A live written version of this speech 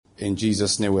In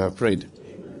Jesus' name we have prayed.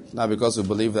 Now, because we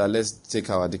believe that, let's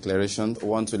take our declaration.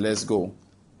 Let's go.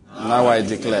 Now I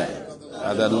declare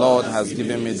that the Lord has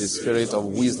given me the spirit of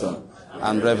wisdom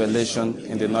and revelation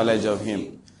in the knowledge of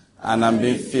Him. And I'm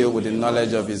being filled with the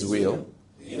knowledge of His will,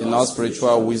 in all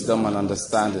spiritual wisdom and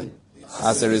understanding.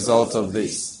 As a result of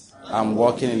this, I'm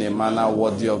walking in a manner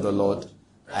worthy of the Lord.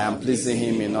 I am pleasing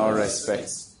Him in all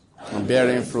respects. I'm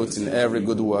bearing fruit in every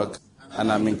good work,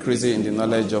 and I'm increasing in the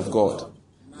knowledge of God.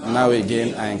 Now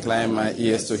again, I incline my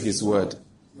ears to His word.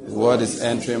 The word is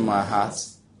entering my heart.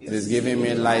 It is giving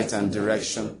me light and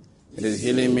direction. It is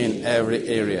healing me in every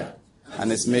area.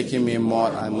 And it's making me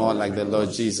more and more like the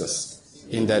Lord Jesus.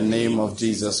 In the name of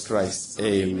Jesus Christ.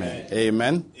 Amen.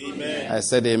 Amen. Amen. I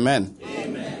said amen.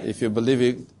 Amen. If you believe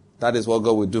it, that is what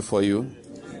God will do for you.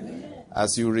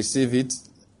 As you receive it,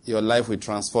 your life will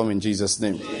transform in Jesus'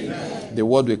 name. Amen. The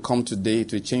word will come today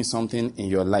to change something in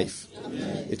your life.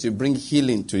 Amen. It will bring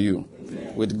healing to you.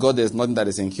 Amen. With God, there's nothing that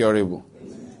is incurable.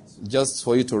 Amen. Just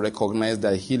for you to recognize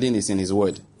that healing is in His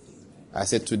word. I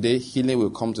said today, healing will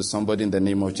come to somebody in the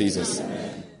name of Jesus.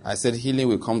 Amen. I said healing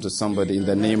will come to somebody in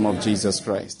the name of Jesus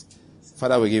Christ.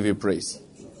 Father, we give you praise.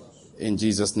 In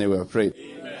Jesus' name we have prayed.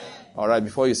 Amen. All right,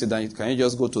 before you sit down, can you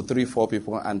just go to 3-4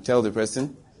 people and tell the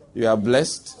person, you are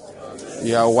blessed,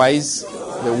 you are wise,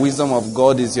 the wisdom of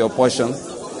God is your portion.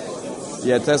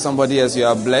 Yeah, tell somebody else, you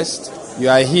are blessed, you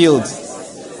are healed,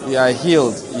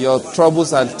 your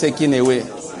troubles are taken away.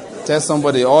 Tell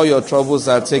somebody, all your troubles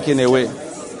are taken away.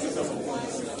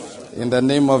 In the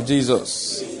name of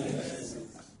Jesus.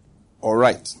 All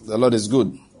right, the Lord is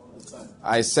good.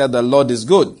 I said the Lord is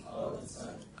good.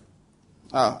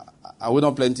 Are we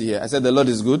not plenty here? I said the Lord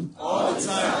is good. All the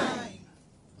time.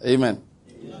 Amen.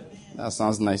 That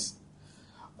sounds nice.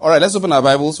 All right, let's open our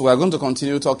Bibles. We are going to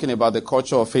continue talking about the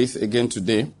culture of faith again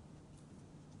today.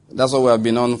 That's what we have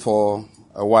been on for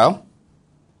a while.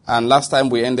 And last time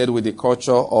we ended with the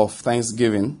culture of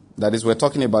thanksgiving. That is, we're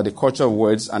talking about the culture of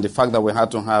words and the fact that we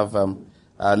had to have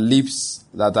lips,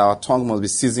 that our tongue must be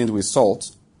seasoned with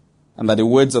salt, and that the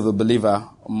words of the believer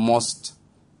must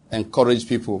encourage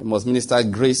people, must minister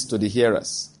grace to the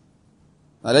hearers.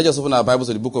 Now let's just open our Bibles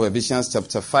to the book of Ephesians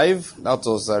chapter 5. That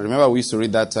was, remember we used to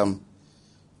read that,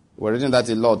 we're reading that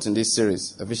a lot in this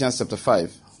series, Ephesians chapter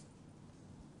 5.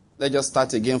 Let's just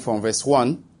start again from verse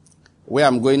 1. Where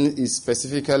I'm going is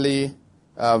specifically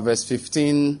verse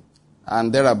 15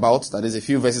 and thereabouts. That is a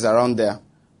few verses around there.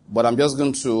 But I'm just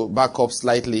going to back up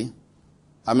slightly.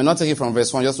 I may not take it from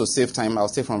verse 1 just to save time. I'll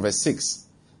take from verse 6.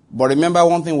 But remember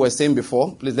one thing we were saying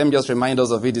before. Please let me just remind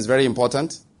us of it. It's very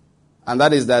important. And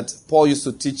that is that Paul used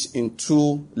to teach in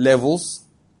 2 levels.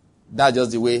 That's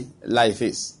just the way life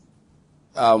is.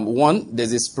 One,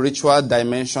 there's a spiritual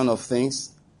dimension of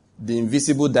things. The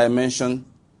invisible dimension.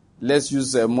 Let's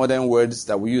use modern words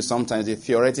that we use sometimes. The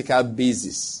theoretical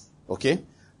basis. Okay?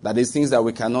 That is things that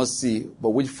we cannot see, but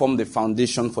which form the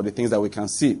foundation for the things that we can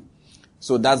see.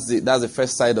 So that's the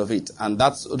first side of it. And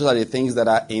those are the things that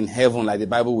are in heaven, like the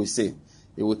Bible will say.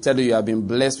 It will tell you have been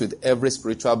blessed with every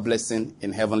spiritual blessing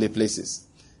in heavenly places.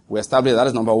 We established that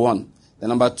is number 1. Then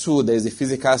number 2, there is the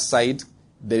physical side.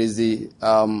 There is the,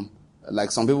 like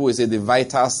some people will say, the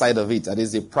vital side of it. That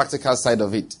is the practical side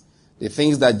of it. The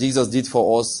things that Jesus did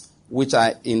for us, which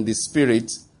are in the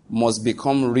spirit, must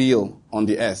become real on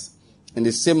the earth. In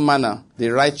the same manner, the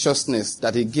righteousness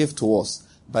that He gave to us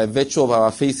by virtue of our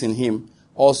faith in Him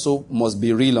also must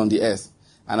be real on the earth.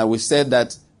 And we said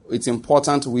that it's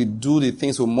important we do the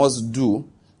things we must do,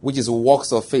 which is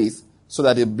works of faith, so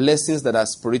that the blessings that are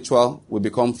spiritual will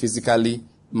become physically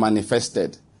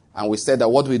manifested. And we said that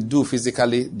what we do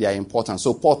physically, they are important.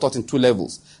 So Paul taught in 2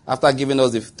 levels. After giving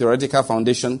us the theoretical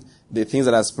foundation, the things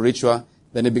that are spiritual,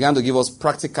 then he began to give us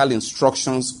practical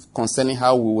instructions concerning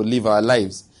how we will live our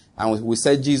lives. And we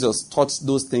said Jesus taught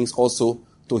those things also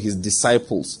to His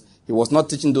disciples. He was not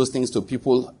teaching those things to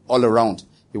people all around.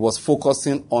 He was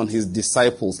focusing on His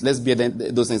disciples. Let's bear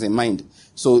those things in mind.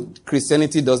 So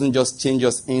Christianity doesn't just change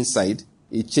us inside.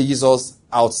 It changes us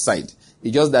outside.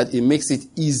 It's just that it makes it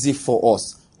easy for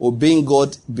us. Obeying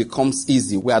God becomes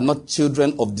easy. We are not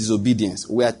children of disobedience.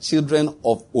 We are children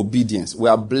of obedience. We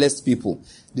are blessed people.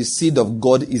 The seed of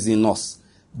God is in us.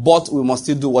 But we must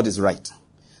still do what is right.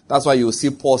 That's why you will see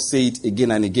Paul say it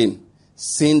again and again,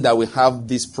 saying that we have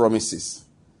these promises.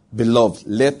 Beloved,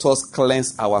 let us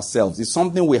cleanse ourselves. It's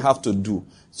something we have to do.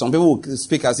 Some people will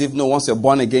speak as if, no, once you're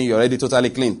born again, you're already totally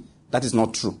clean. That is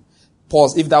not true.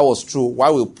 Pause. If that was true, why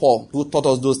will Paul, who taught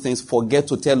us those things, forget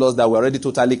to tell us that we're already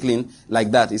totally clean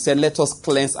like that? He said, let us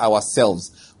cleanse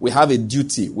ourselves. We have a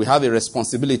duty. We have a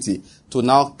responsibility to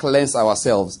now cleanse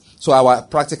ourselves. So our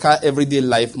practical everyday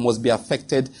life must be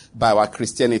affected by our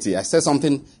Christianity. I said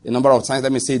something a number of times.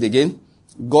 Let me say it again.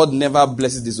 God never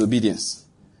blesses disobedience.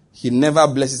 He never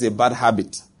blesses a bad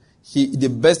habit. The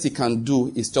best he can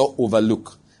do is to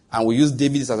overlook. And we use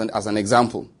David as an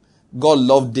example. God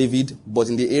loved David, but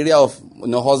in the area of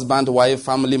husband, wife,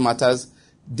 family matters,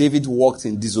 David walked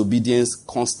in disobedience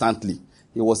constantly.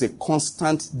 He was a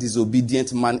constant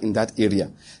disobedient man in that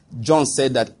area. John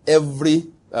said that every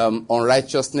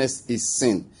unrighteousness is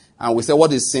sin. And we say,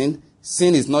 what is sin?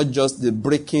 Sin is not just the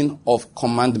breaking of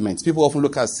commandments. People often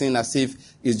look at sin as if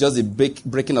it's just the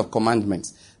breaking of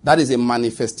commandments. That is a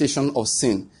manifestation of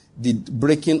sin, the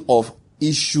breaking of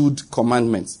issued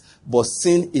commandments. But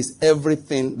sin is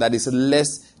everything that is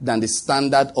less than the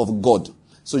standard of God.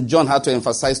 So John had to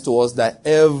emphasize to us that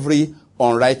every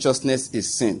unrighteousness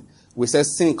is sin. We said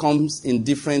sin comes in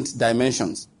different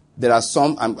dimensions. There are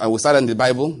some, and we started in the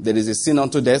Bible, there is a sin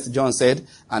unto death, John said,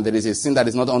 and there is a sin that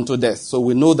is not unto death. So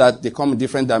we know that they come in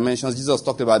different dimensions. Jesus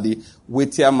talked about the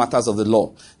weightier matters of the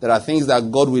law. There are things that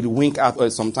God will wink at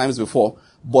sometimes before,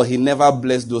 but he never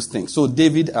blessed those things. So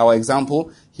David, our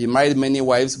example, he married many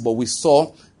wives, but we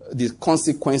saw the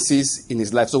consequences in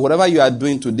his life. So whatever you are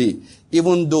doing today,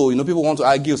 even though, people want to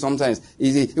argue sometimes,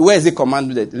 where is the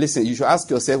commandment? Listen, you should ask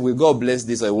yourself, will God bless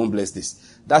this or he won't bless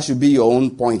this? That should be your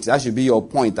own point. That should be your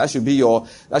point. That should be your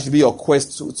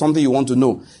quest, something you want to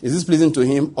know. Is this pleasing to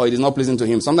him or it is not pleasing to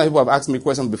him? Sometimes people have asked me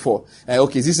questions before.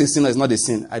 Okay, is this a sin or is not a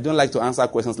sin? I don't like to answer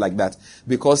questions like that.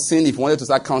 Because sin, if you wanted to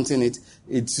start counting it,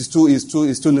 it's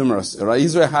too numerous. Right?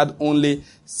 Israel had only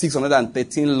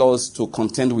 613 laws to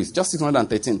contend with. Just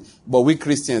 613. But we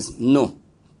Christians, no,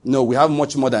 we have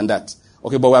much more than that.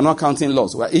 Okay, but we're not counting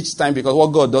laws. We're each time, because what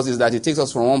God does is that he takes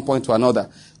us from one point to another.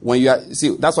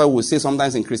 That's why we say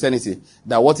sometimes in Christianity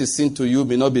that what is sin to you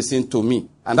may not be sin to me.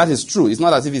 And that is true. It's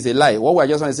not as if it's a lie. What we're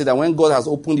just trying to say that when God has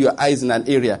opened your eyes in an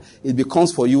area, it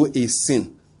becomes for you a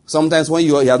sin. Sometimes when he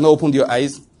has not opened your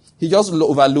eyes, he just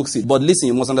overlooks it. But listen,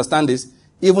 you must understand this.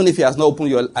 Even if he has not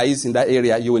opened your eyes in that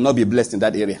area, you will not be blessed in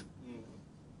that area.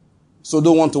 So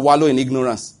don't want to wallow in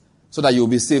ignorance so that you'll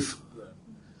be safe.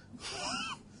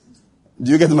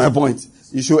 Do you get my point?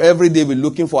 You should every day be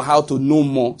looking for how to know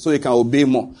more so you can obey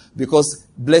more. Because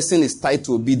blessing is tied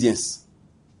to obedience.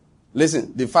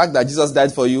 Listen, the fact that Jesus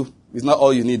died for you is not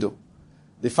all you need, though.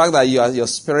 The fact that your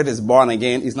spirit is born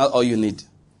again is not all you need.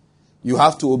 You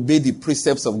have to obey the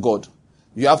precepts of God.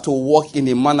 You have to walk in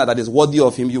a manner that is worthy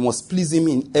of him. You must please him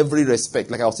in every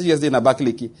respect. Like I was saying yesterday in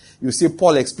Abakaliki, you see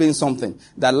Paul explain something,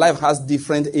 that life has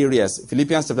different areas.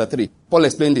 Philippians chapter 3. Paul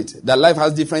explained it, that life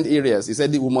has different areas. He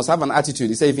said we must have an attitude.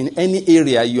 He said if in any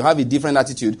area you have a different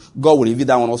attitude, God will reveal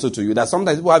that one also to you. That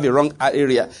sometimes people have a wrong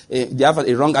area, they have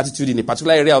a wrong attitude in a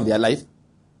particular area of their life.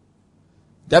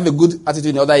 They have a good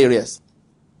attitude in other areas.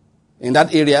 In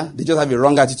that area, they just have a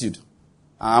wrong attitude.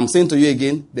 I'm saying to you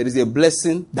again, there is a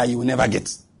blessing that you will never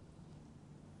get.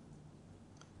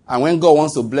 And when God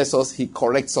wants to bless us, he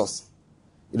corrects us.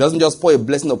 He doesn't just pour a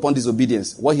blessing upon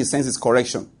disobedience. What he sends is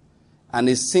correction. And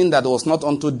a sin that was not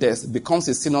unto death becomes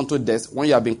a sin unto death when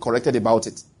you have been corrected about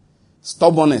it.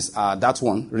 Stubbornness, that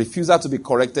one. Refusal to be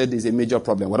corrected is a major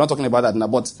problem. We're not talking about that now,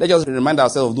 but let's just remind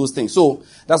ourselves of those things. So,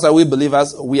 that's why we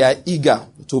believers, we are eager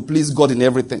to please God in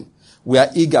everything. We are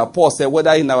eager. Paul said, whether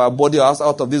in our body or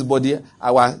out of this body,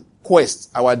 our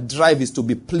quest, our drive is to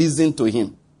be pleasing to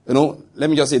him. Let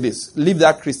me just say this. Leave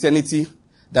that Christianity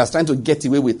that's trying to get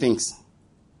away with things.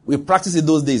 We practice it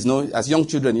those days, as young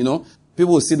children,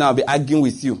 People will sit down and be arguing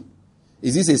with you.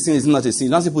 Is this a sin? Is it not a sin?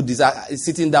 Not people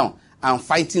sitting down and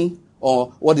fighting,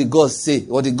 or what did God say?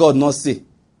 What did God not say?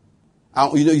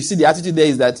 And you see the attitude there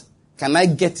is that, can I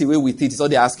get away with it? It's all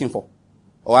they're asking for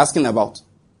or asking about.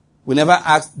 We never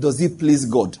ask, does it please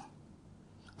God?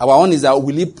 Our own is that,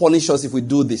 will he punish us if we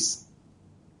do this?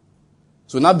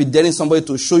 So now be daring somebody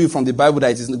to show you from the Bible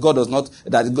that God does not,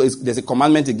 that there's a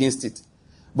commandment against it.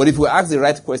 But if we ask the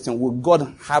right question, will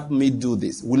God have me do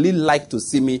this? Will he like to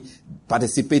see me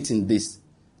participate in this?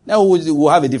 Now we'll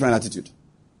have a different attitude.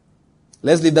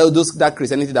 Let's leave that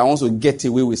Christianity that wants to get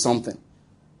away with something.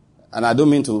 And I don't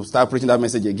mean to start preaching that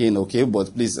message again, okay?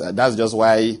 But please, that's just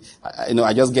why,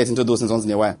 I just get into those things once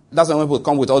in a while. That's why when people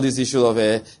come with all this issue of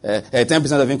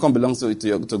 10% of income belongs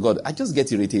to God, I just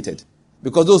get irritated.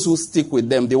 Because those who stick with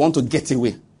them, they want to get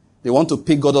away. They want to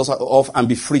pick God off and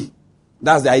be free.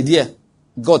 That's the idea.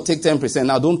 God, take 10%.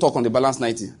 Now, don't talk on the balance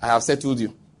 90. I have settled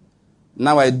you.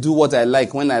 Now I do what I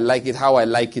like, when I like it, how I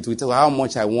like it, with how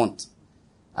much I want.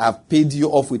 I've paid you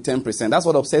off with 10%. That's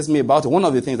what upsets me about it. One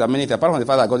of the things that many, apart from the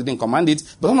fact that God didn't command it,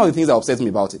 but one of the things that upsets me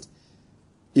about it.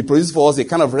 It produces for us a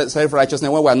kind of self-righteousness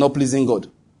when we are not pleasing God.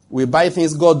 We buy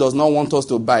things God does not want us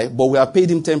to buy, but we have paid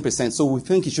him 10%, so we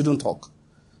think he shouldn't talk.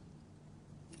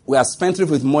 We are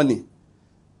spendthrift with money.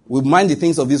 We mind the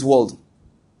things of this world.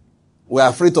 We are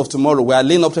afraid of tomorrow. We are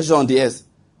laying up pressure on the earth.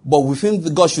 But we think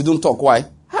that God shouldn't talk. Why?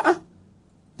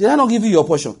 Did I not give you your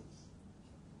portion?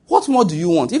 What more do you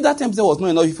want? If that 10% was not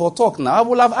enough, if I talk now, I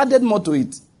will have added more to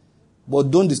it. But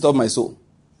don't disturb my soul.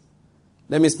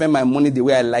 Let me spend my money the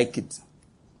way I like it.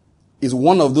 It's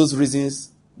one of those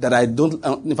reasons that I don't,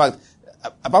 in fact,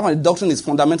 apart from the doctrine is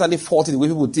fundamentally faulty the way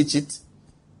people teach it,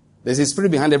 there's a spirit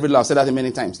behind every law. I've said that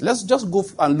many times. Let's just go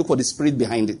and look for the spirit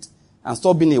behind it and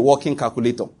stop being a walking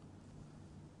calculator.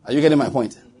 Are you getting my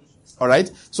point? All right?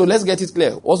 So let's get it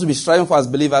clear. What we'll be striving for as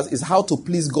believers is how to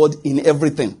please God in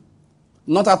everything,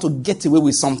 not how to get away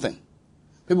with something.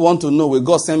 People want to know, will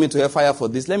God send me to hellfire for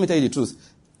this? Let me tell you the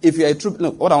truth. If you're a true,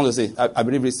 no, what I want to say, I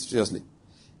believe this seriously.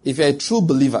 If you're a true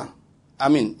believer,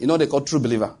 you know what they call true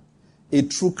believer? A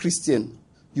true Christian.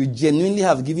 You genuinely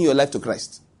have given your life to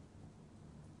Christ.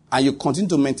 And you continue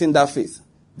to maintain that faith.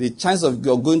 The chance of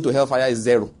your going to hellfire is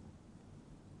 0.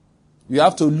 You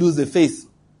have to lose the faith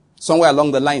somewhere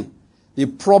along the line. The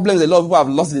problem is a lot of people have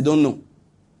lost, they don't know.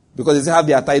 Because they still have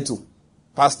their title,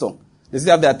 pastor. They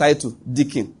still have their title,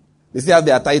 deacon. They still have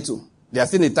their title. They are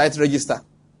still in the title register.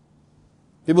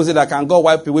 People say that can God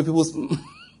wipe away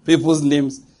people's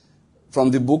names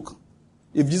from the book?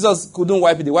 If Jesus couldn't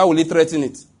wipe it, why will he threaten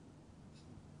it?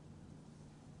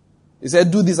 He said,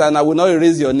 do this and I will not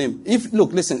erase your name.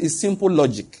 Look, listen, it's simple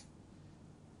logic.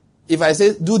 If I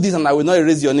say, do this and I will not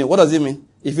erase your name, what does it mean?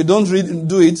 If you don't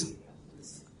do it,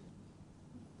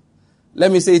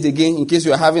 let me say it again in case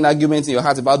you are having arguments in your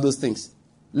heart about those things.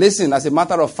 Listen, as a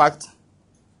matter of fact,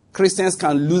 Christians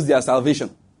can lose their salvation.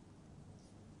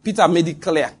 Peter made it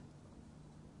clear.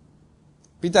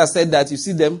 Peter said that, you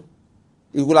see them,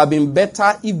 it would have been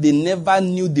better if they never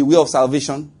knew the way of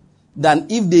salvation than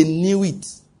if they knew it.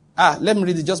 Let me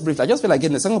read it just briefly. I just feel like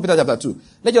getting it. 2 Peter chapter 2.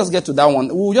 Let's just get to that one.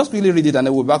 We'll just quickly read it and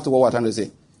then we'll back to what we're trying to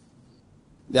say.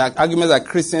 There are arguments that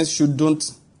Christians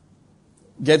shouldn't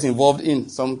get involved in.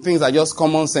 Some things are just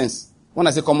common sense. When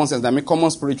I say common sense, I mean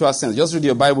common spiritual sense. Just read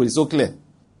your Bible. It's so clear.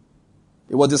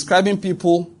 It was describing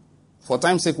people. For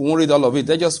time's sake, we won't read all of it.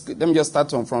 Let me just start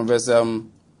from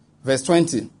verse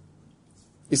 20.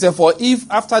 He said, for if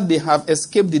after they have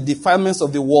escaped the defilements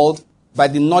of the world by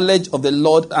the knowledge of the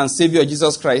Lord and Savior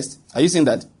Jesus Christ, are you seeing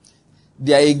that?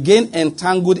 They are again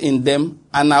entangled in them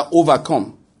and are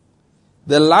overcome.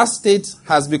 The last state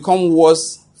has become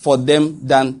worse for them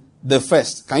than the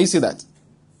first. Can you see that?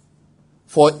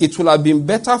 For it will have been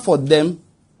better for them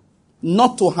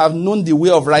not to have known the way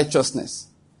of righteousness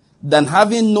than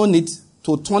having known it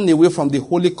to turn away from the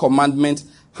holy commandment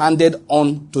handed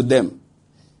on to them.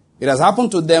 It has happened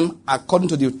to them according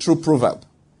to the true proverb.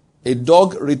 A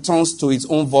dog returns to its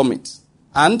own vomit,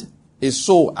 and a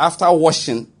soul after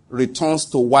washing returns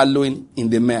to wallowing in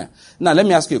the mire. Now, let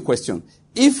me ask you a question.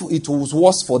 If it was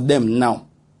worse for them now,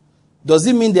 does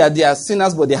it mean that they are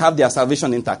sinners but they have their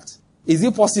salvation intact? Is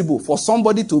it possible for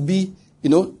somebody to be,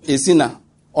 a sinner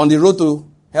on the road to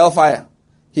hellfire?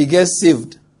 He gets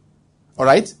saved. All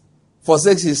right?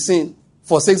 Forsakes his sin.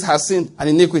 Forsakes her sin and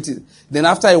iniquity. Then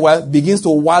after a while, begins to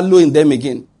wallow in them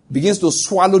again. Begins to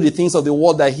swallow the things of the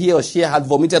world that he or she had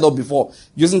vomited up before.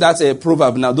 Using that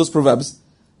proverb now, those proverbs.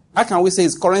 How can we say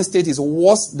his current state is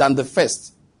worse than the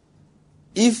first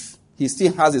if he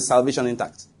still has his salvation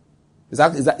intact? Is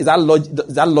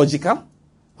that logical?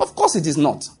 Of course it is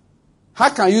not. How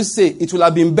can you say it will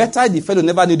have been better if the fellow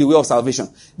never knew the way of salvation?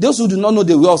 Those who do not know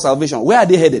the way of salvation, where are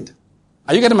they headed?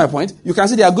 Are you getting my point? You can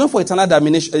see they are going for eternal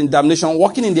damnation,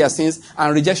 walking in their sins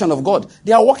and rejection of God.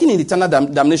 They are walking in eternal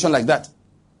damnation like that.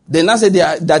 They now say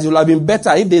that it would have been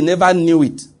better if they never knew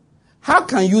it. How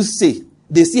can you say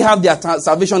they still have their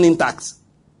salvation intact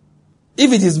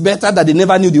if it is better that they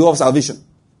never knew the way of salvation?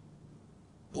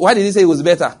 Why did he say it was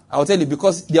better? I'll tell you,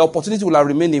 because the opportunity will have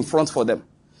remained in front for them.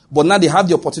 But now they have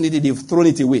the opportunity, they've thrown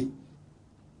it away.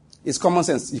 It's common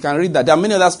sense. You can read that. There are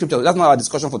many other scriptures. That's not our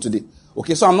discussion for today.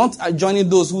 Okay, so I'm not joining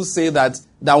those who say that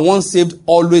once saved,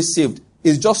 always saved.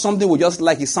 It's just something we just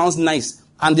like. It sounds nice.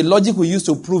 And the logic we use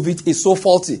to prove it is so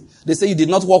faulty. They say you did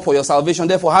not work for your salvation,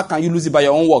 therefore how can you lose it by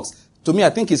your own works? To me,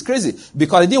 I think it's crazy.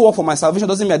 Because I didn't work for my salvation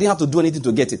doesn't mean I didn't have to do anything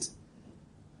to get it.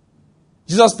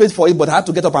 Jesus paid for it, but I had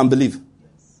to get up and believe.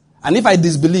 And if I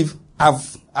disbelieve,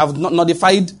 I've not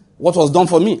nullified what was done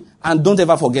for me. And don't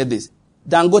ever forget this.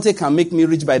 Dangote can make me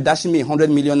rich by dashing me 100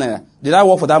 million naira. Did I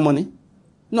work for that money?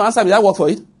 No, answer me. Did I work for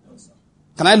it? No,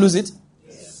 can I lose it?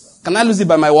 Yes. Can I lose it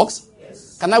by my works?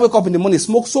 Yes. Can I wake up in the morning,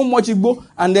 smoke so much Igbo,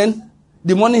 and then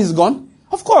the money is gone?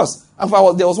 Of course.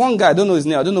 There was one guy, I don't know his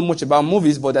name, I don't know much about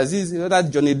movies, but there's that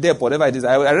Johnny Depp, whatever it is.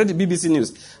 I read the BBC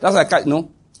News. That's why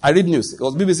I read news. It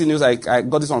was BBC News I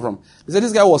got this one from. They said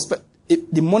this guy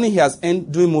the money he has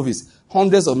earned doing movies,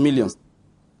 hundreds of millions.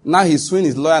 Now he's suing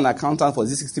his lawyer and accountant for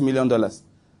this $60 million.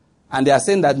 And they are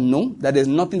saying that that there's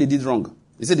nothing they did wrong.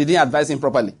 They said they didn't advise him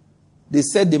properly. They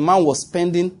said the man was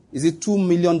spending, $2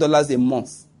 million a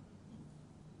month.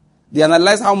 They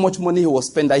analyzed how much money he was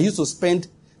spending, that he used to spend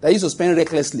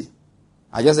recklessly.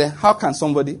 I just said, how can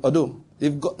somebody, although,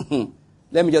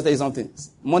 let me just tell you something.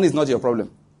 Money is not your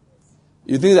problem.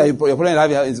 You think that your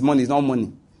problem is money, it's not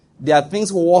money. There are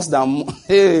things worse than,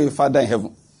 hey, Father in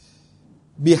heaven.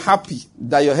 Be happy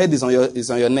that your head is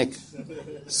on your neck.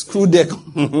 Screw deck.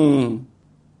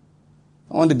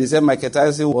 One day they said Michael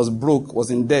Tyson was broke,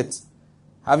 was in debt,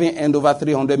 having earned over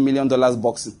 $300 million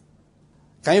boxing.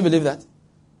 Can you believe that?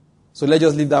 So let's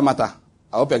just leave that matter.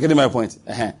 I hope you're getting my point.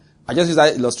 I just use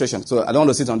that illustration, so I don't want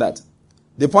to sit on that.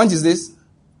 The point is this: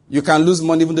 you can lose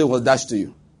money even though it was dashed to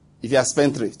you, if you are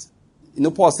spendthrift.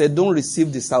 Paul said, don't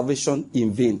receive the salvation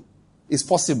in vain. It's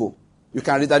possible. You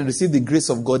can receive the grace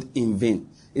of God in vain.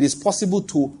 It is possible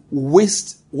to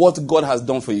waste what God has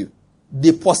done for you.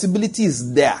 The possibility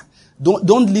is there.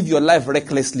 Don't live your life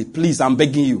recklessly. Please, I'm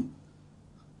begging you.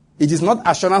 It is not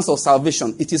assurance of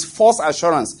salvation. It is false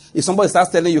assurance. If somebody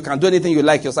starts telling you can do anything you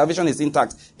like, your salvation is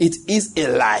intact, it is a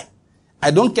lie.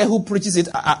 I don't care who preaches it.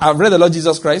 I've read the Lord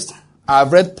Jesus Christ.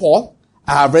 I've read Paul.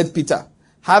 I have read Peter.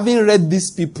 Having read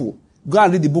these people, go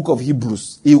and read the book of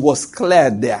Hebrews. It was clear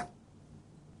there.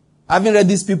 Having read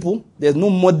these people, there's no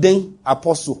modern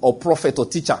apostle or prophet or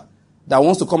teacher that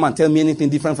wants to come and tell me anything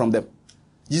different from them.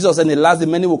 Jesus said, in the last day,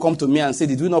 many will come to me and say,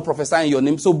 did we not prophesy in your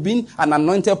name? So being an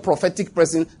anointed prophetic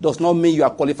person does not mean you are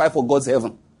qualified for God's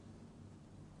heaven.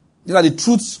 These are the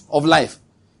truths of life.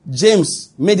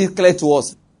 James made it clear to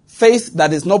us. Faith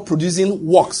that is not producing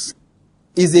works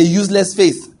is a useless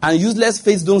faith. And useless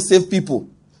faith don't save people.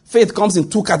 Faith comes in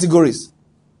two categories.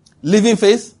 Living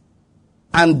faith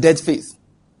and dead faith.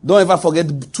 Don't ever forget,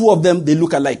 two of them, they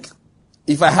look alike.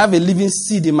 If I have a living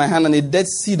seed in my hand and a dead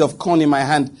seed of corn in my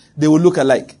hand, they will look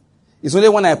alike. It's only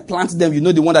when I plant them, you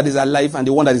know the one that is alive and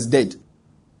the one that is dead.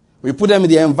 We put them in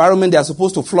the environment they are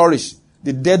supposed to flourish.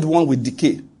 The dead one will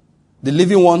decay. The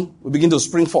living one will begin to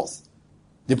spring forth.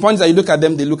 The point is that you look at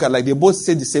them, they look alike. They both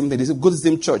say the same thing. They go to the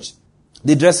same church.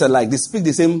 They dress alike. They speak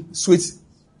the same sweet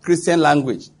Christian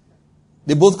language.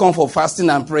 They both come for fasting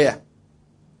and prayer.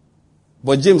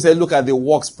 But James said, look at the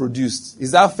works produced.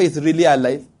 Is that faith really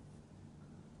alive?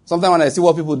 Sometimes when I see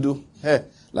what people do,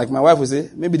 like my wife will say,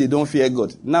 maybe they don't fear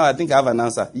God. Now I think I have an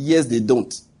answer. Yes, they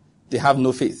don't. They have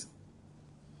no faith.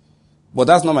 But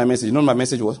that's not my message. You know what my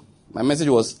message was? My message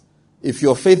was, if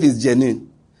your faith is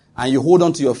genuine, and you hold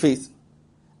on to your faith,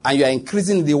 and you are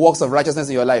increasing the works of righteousness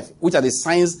in your life, which are the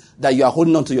signs that you are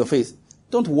holding on to your faith,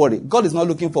 don't worry. God is not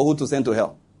looking for who to send to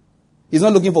hell. He's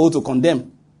not looking for who to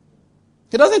condemn.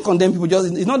 He doesn't condemn people.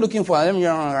 He's not looking for them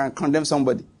to condemn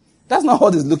somebody. That's not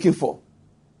what he's looking for.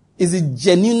 It's the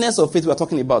genuineness of faith we are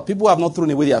talking about. People who have not thrown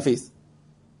away their faith.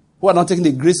 Who are not taking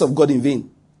the grace of God in vain.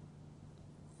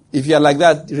 If you are like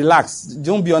that, relax.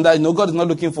 Don't be on that. God is not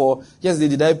looking for, yesterday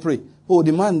did I pray? Oh,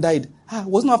 the man died.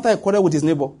 Wasn't after I quarreled with his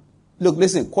neighbor. Look,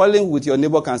 listen, quarreling with your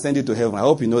neighbor can send you to heaven. I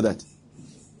hope you know that.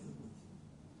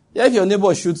 Yeah, if your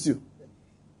neighbor shoots you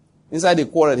inside the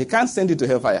quarrel, he can't send you to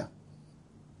hellfire.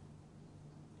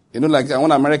 Like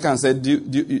one American said, do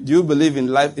you believe in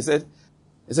life? He said,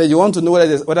 you want to know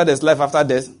whether there's life after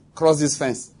death? Cross this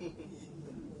fence.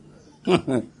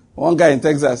 One guy in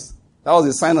Texas, that was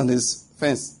the sign on his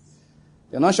fence.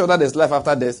 You're not sure that there's life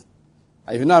after death?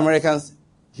 If you know Americans,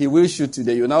 he will shoot you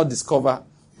there. You now discover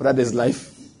whether there's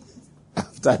life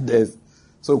after death.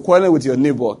 So quarreling with your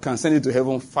neighbor can send you to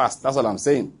heaven fast. That's what I'm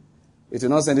saying. It will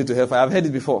not send you to hellfire. I've heard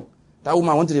it before. That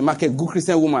woman went to the market, good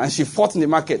Christian woman, and she fought in the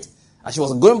market. And she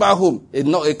was going back home.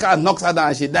 A car knocked her down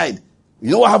and she died. You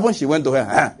know what happened? She went to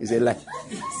her. It's a lie.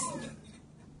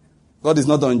 God is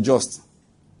not unjust.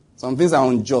 Some things are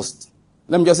unjust.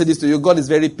 Let me just say this to you. God is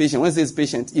very patient. When he says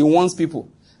patient, he warns people.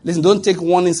 Listen, don't take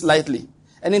warnings lightly.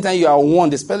 Anytime you are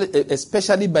warned,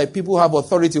 especially by people who have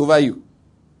authority over you,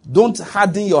 don't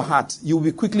harden your heart. You will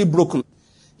be quickly broken.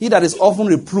 He that is often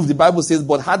reproved, the Bible says,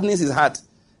 but hardens his heart,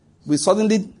 will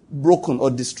suddenly broken or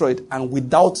destroyed and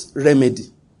without remedy.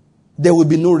 There will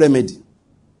be no remedy.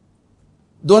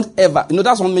 Don't ever,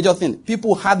 that's one major thing.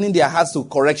 People hardening their hearts to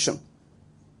correction.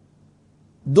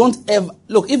 Don't ever,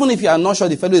 look, even if you are not sure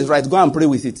the fellow is right, go and pray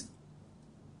with it.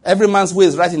 Every man's way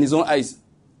is right in his own eyes.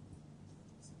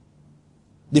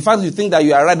 The fact that you think that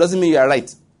you are right doesn't mean you are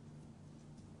right.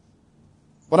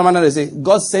 What am I trying to say?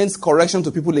 God sends correction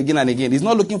to people again and again. He's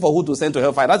not looking for who to send to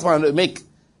hellfire. That's what I'm going to make.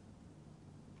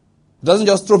 He doesn't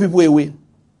just throw people away.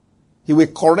 He will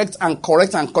correct and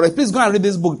correct and correct. Please go and read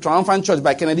this book, Triumphant Church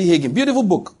by Kennedy Hagin. Beautiful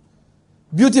book.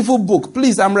 Beautiful book.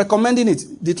 Please, I'm recommending it.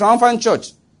 The Triumphant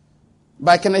Church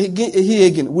by Kennedy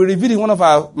Hagin. We reviewed in one of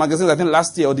our magazines, I think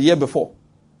last year or the year before.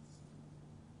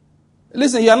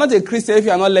 Listen, you are not a Christian if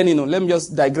you are not learning. No. Let me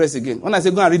just digress again. When I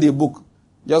say go and read a book,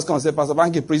 just come and say, Pastor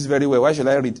Banky preached very well. Why should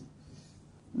I read?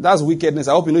 That's wickedness.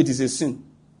 I hope you know it is a sin.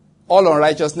 All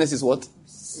unrighteousness is what?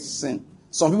 Sin.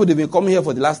 Some people, they've been coming here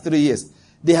for the last 3 years.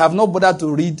 They have not bothered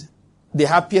to read The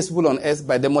Happiest People on Earth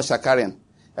by Demos Shakarian.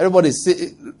 Everybody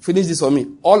say, finish this for me.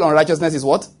 All unrighteousness is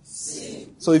what?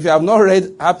 Sin. So if you have not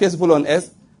read Happiest People on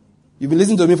Earth, you've been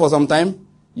listening to me for some time,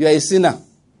 you are a sinner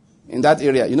in that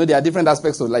area. You know, there are different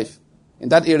aspects of life. In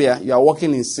that area, you are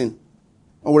walking in sin.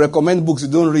 And we recommend books you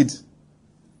don't read.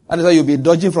 That is why you'll be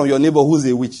dodging from your neighbor who's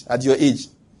a witch at your age.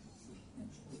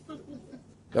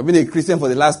 You have been a Christian for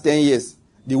the last 10 years.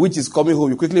 The witch is coming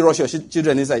home. You quickly rush your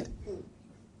children inside.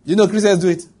 You know Christians do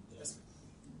it? Yes.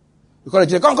 You call the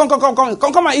children,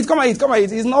 come and eat, come and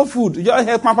eat. It's not food. You just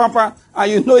hear pam,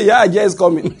 and you know Yaja is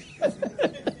coming.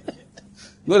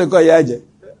 No, they call Yaja.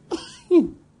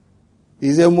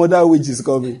 It's a mother witch is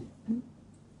coming.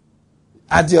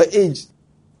 At your age,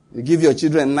 you give your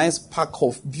children a nice pack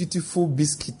of beautiful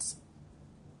biscuits.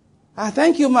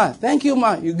 Thank you, ma. Thank you,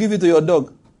 ma. You give it to your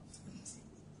dog.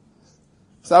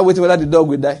 Start waiting whether the dog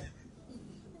will die.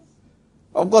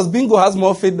 Of course, Bingo has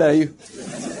more faith than you.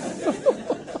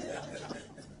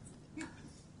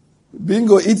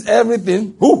 Bingo eats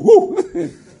everything.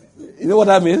 You know what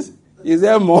that means? Is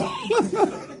there more?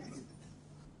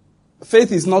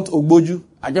 Faith is not ogboju.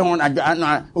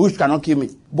 Which cannot kill me.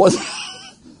 But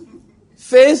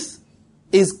faith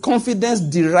is confidence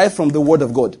derived from the word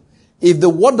of God. If the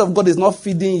word of God is not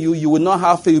feeding you, you will not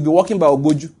have faith. You'll be walking by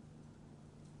ogboju. You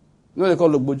know what they call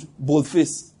ogboju? Bold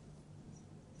face.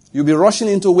 You'll be rushing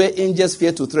into where angels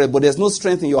fear to tread, but there's no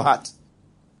strength in your heart.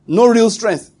 No real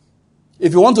strength.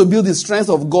 If you want to build the strength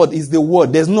of God, it's the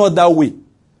word. There's no other way.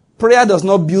 Prayer does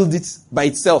not build it by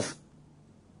itself.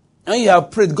 When you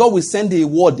have prayed, God will send a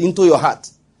word into your heart.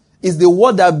 It's the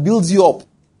word that builds you up.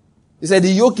 He said the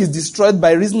yoke is destroyed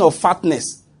by reason of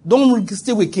fatness. Don't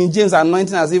stay with King James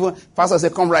anointing as even pastor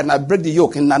said, come right now, break the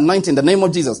yoke and anointing in the name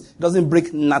of Jesus. It doesn't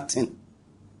break nothing.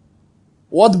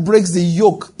 What breaks the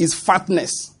yoke is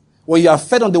fatness. When you are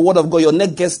fed on the word of God, your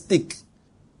neck gets thick.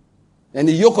 And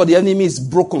the yoke of the enemy is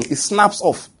broken. It snaps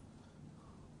off.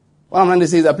 What I'm trying to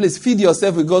say is that please feed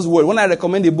yourself with God's word. When I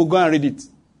recommend a book, go and read it.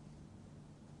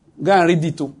 Go and read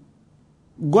it too.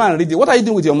 Go and read it. What are you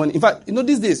doing with your money? In fact, you know,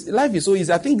 these days, life is so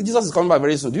easy. I think Jesus is coming back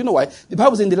very soon. Do you know why? The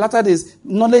Bible says in the latter days,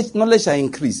 knowledge shall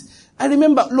increase. I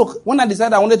remember, look, when I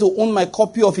decided I wanted to own my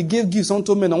copy of He Gave Gifts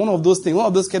Unto Men, one of those things, one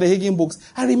of those Kennedy Hagin books,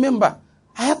 I remember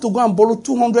I had to go and borrow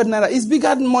 200 naira. It's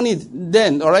bigger money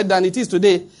then, all right, than it is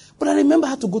today. But I remember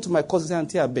I had to go to my cousin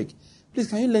and say, Auntie, I beg, please,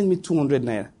 can you lend me 200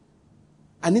 naira?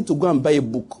 I need to go and buy a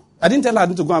book. I didn't tell her I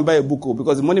need to go and buy a book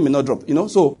because the money may not drop, you know.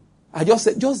 So I just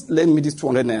said, just lend me this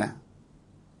 200 naira.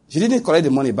 She didn't collect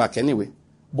the money back anyway.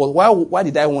 But why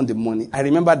did I want the money? I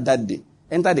remember that day.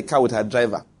 Entered the car with her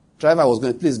driver. Driver was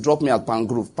going, please drop me at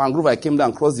Pangrove. Pangrove, I came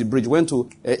down, crossed the bridge, went to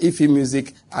Ife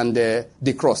Music and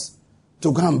The Cross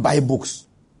to go and buy books.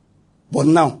 But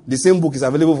now, the same book is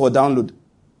available for download.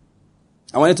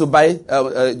 I wanted to buy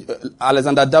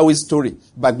Alexander Dowie's story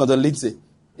by Gordon Lindsay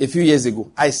a few years ago.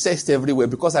 I searched everywhere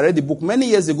because I read the book many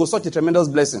years ago, such a tremendous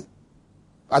blessing.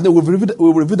 I think we'll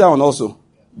review that one also.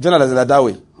 John Alexander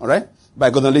Dowie, all right, by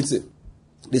Gordon Lindsay.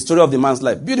 The story of the man's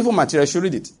life. Beautiful material, you should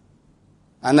read it.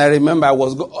 And I remember I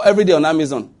was every day on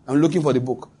Amazon. I'm looking for the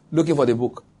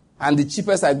book. And the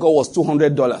cheapest I got was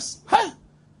 $200. Huh?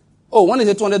 Oh, when they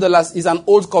say $200, it's an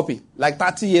old copy, like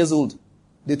 30 years old.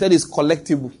 They tell it's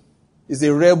collectible. It's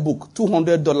a rare book,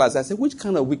 $200. I said, which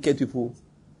kind of wicked people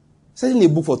selling a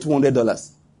book for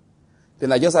 $200?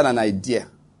 Then I just had an idea.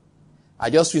 I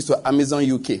just switched to Amazon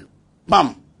UK.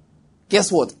 Bam!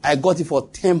 Guess what? I got it for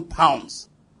 £10.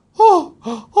 Oh,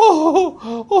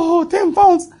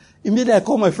 £10. Immediately I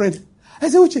called my friend. I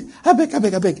said, Uche, I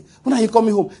beg. When are you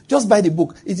coming home? Just buy the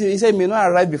book. He said, may not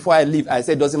arrive before I leave. I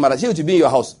said, doesn't matter. She will be in your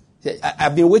house. Said,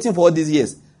 I've been waiting for all these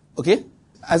years. Okay?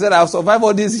 I said, I'll survive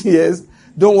all these years.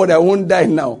 Don't worry, I won't die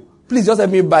now. Please just let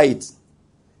me buy it.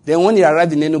 Then when he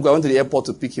arrived in Enugu, I went to the airport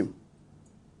to pick him.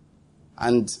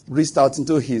 And reached out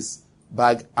into his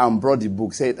bag and brought the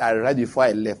book. Said, I read before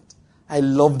I left. I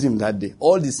loved him that day.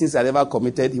 All the sins I'd ever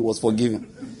committed, he was forgiven.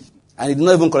 And he did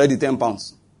not even collect the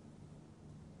 £10.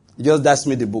 He just dashed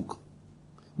me the book.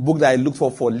 Book that I looked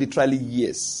for literally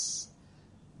years.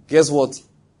 Guess what?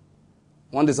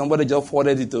 One day somebody just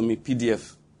forwarded it to me,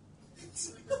 PDF.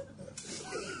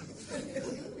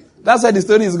 That's where the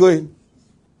story is going.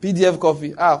 PDF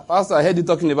copy. Pastor, I heard you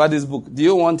talking about this book. Do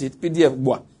you want it? PDF.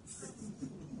 Boah.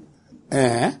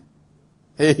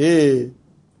 Hey.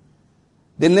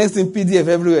 The next thing, PDF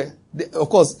everywhere. Of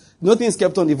course, nothing is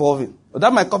kept on evolving. But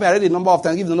that my copy, I read a number of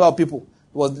times, give the number of people.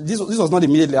 This was not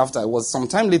immediately after. It was some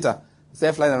time later.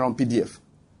 Started flying around PDF.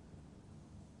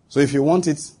 So if you want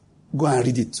it, go and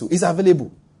read it too. It's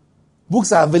available.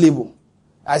 Books are available.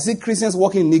 I see Christians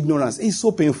walking in ignorance. It's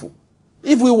so painful.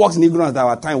 If we walk in ignorance at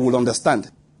our time, we'll understand.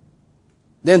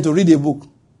 Then to read a book.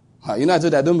 You know, I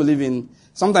told you I don't believe in...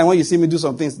 Sometimes when you see me do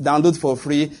some things, download for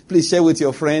free. Please share with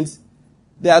your friends.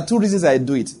 There are two reasons I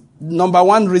do it. Number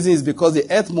one reason is because the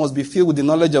earth must be filled with the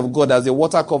knowledge of God as the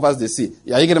water covers the sea.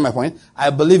 Are you getting my point?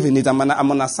 I believe in it. I'm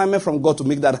on assignment from God to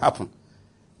make that happen.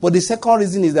 But the second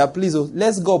reason is that, please,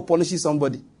 let's God punishes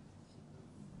somebody.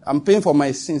 I'm paying for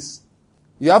my sins.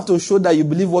 You have to show that you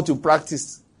believe what you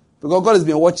practiced. Because God has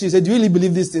been watching. You say, do you really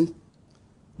believe this thing?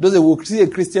 Those that will see a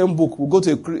Christian book will go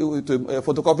to a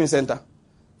photocopying center.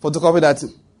 Photocopy that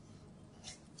thing.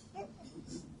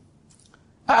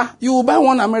 You will buy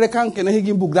one American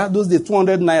Kennehagen book, those days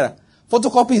 200 naira.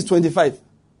 Photocopy is 25.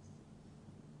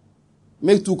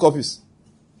 Make 2 copies.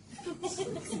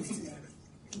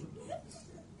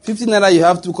 50 naira, you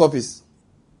have 2 copies.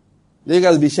 Then you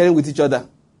guys will be sharing with each other.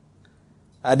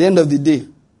 At the end of the day,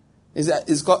 I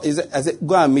said,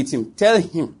 go and meet him. Tell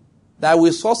him that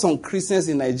we saw some Christians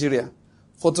in Nigeria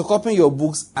photocopying your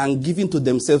books and giving to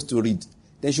themselves to read.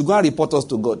 Then should go and report us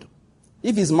to God.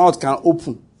 If his mouth can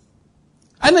open,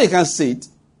 I know he can't say it.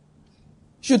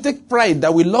 Should take pride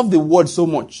that we love the word so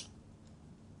much.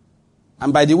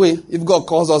 And by the way, if God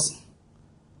calls us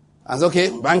and says, okay,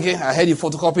 Banky, I heard you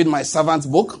photocopied my servant's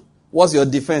book. What's your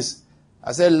defense?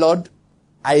 I said, Lord,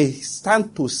 I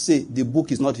stand to say the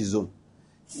book is not his own.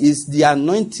 It's the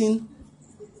anointing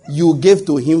you gave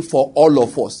to him for all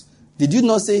of us. Did you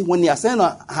not say when he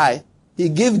ascended high, he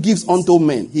gave gifts unto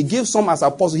men. He gave some as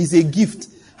apostles. He's a gift.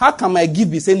 How can my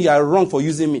gift be saying you are wrong for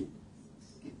using me?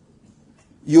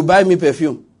 You buy me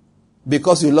perfume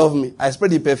because you love me. I spray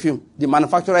the perfume. The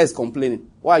manufacturer is complaining.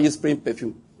 Why are you spraying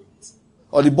perfume?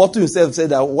 Or the bottle himself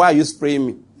said that, why are you spraying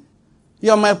me?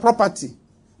 You are my property.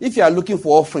 If you are looking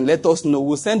for offering, let us know.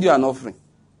 We'll send you an offering.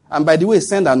 And by the way,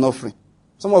 send an offering.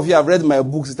 Some of you have read my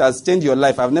books. It has changed your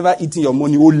life. I've never eaten your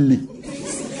money only.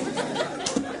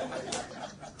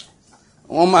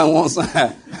 One man once.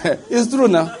 It's true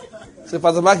now. So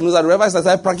Pastor Mark knows that wherever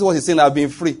I practice what he's saying, I've been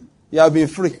free. You have been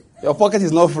free. Your pocket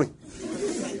is not free.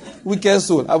 Wicked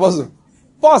soul. Apostle.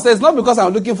 Paul says, not because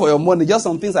I'm looking for your money, just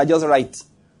some things are just right.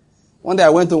 One day I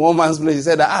went to one man's place. He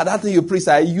said, that thing you preach,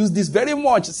 I use this very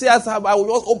much. See, I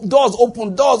will doors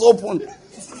open.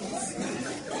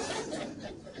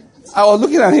 I was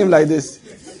looking at him like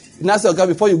this. And I said, okay,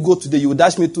 before you go today, you will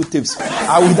dash me 2 tapes.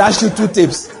 I will dash you 2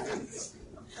 tapes.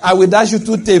 I will dash you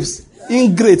 2 tapes.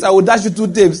 Ingrate, I will dash you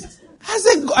 2 tapes. I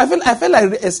said, I felt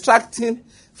like extracting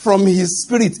from his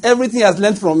spirit everything he has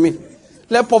learned from me.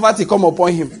 Let poverty come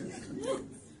upon him.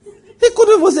 He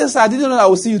couldn't even say, sir, I didn't know I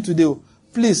will see you today.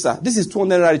 Please, sir, this is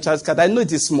 200 recharge card. I know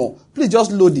it is small. Please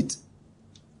just load it.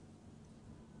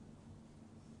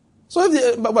 So,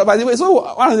 by the way, so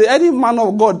any man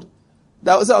of God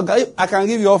that will say, okay, I can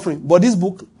give you offering, but this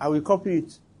book, I will copy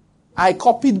it. I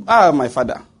copied, my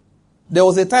father. There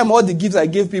was a time all the gifts I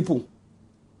gave people.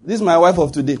 This is my wife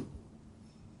of today.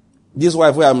 This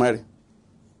wife where I married.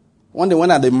 One day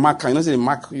when I the mark, you know, say the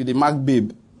mark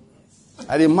babe.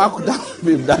 I the mark that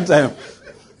babe that time.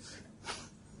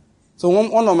 So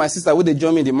one of my sisters, when they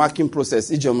join me in the marking process,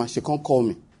 Ijoma, she can't call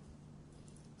me.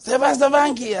 Say, Pastor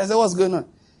Banky. I said, what's going on?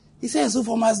 He said, so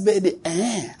for my birthday.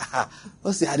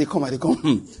 Let's see how they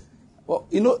come. Well,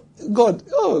 you know, God,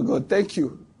 oh God, thank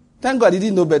you. Thank God he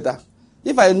didn't know better.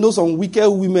 If I know some wicked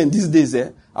women these days,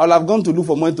 I would have gone to look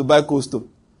for money to buy costume.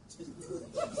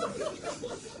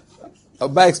 I'll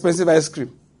buy expensive ice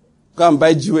cream. Go and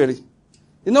buy jewelry.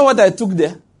 You know what I took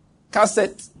there?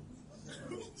 Cassette.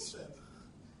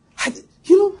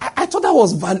 I thought that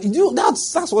was value.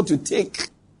 That's what you take.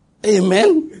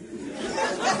 Amen.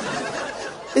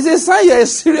 It's a sign you're a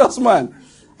serious man.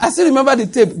 I still remember the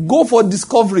tape, Go for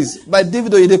Discoveries by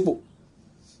David Oyedepo.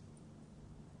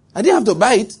 I didn't have to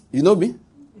buy it. You know me.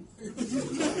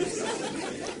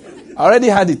 I already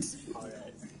had it.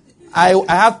 I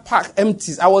had pack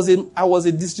empties. I was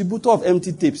a distributor of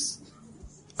empty tapes.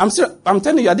 I'm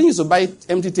telling you, I didn't used to buy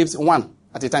empty tapes one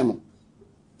at a time.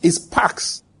 It's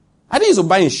packs. I didn't used to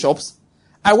buy in shops.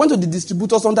 I went to the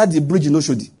distributors under the bridge in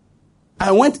Oshodi.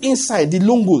 I went inside the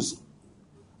Longos.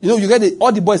 You get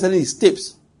all the boys selling his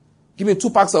tapes. Give me 2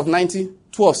 packs of 90,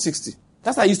 2 of 60.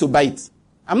 That's how I used to buy it.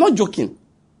 I'm not joking.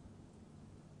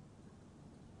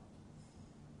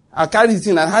 I carried it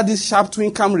in. I had this sharp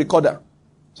twin cam recorder.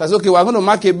 So I said, okay, we're going to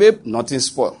mark a babe. Nothing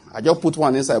spoiled. I just put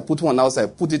one inside, put one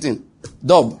outside, put it in.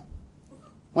 Dub.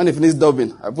 When they finish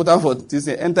dubbing, I put out for this,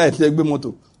 enter a Legbe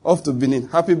moto. Off to Benin.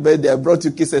 Happy birthday. I brought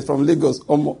you kisses from Lagos.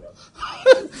 Omo.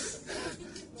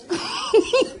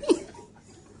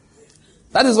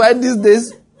 That is why these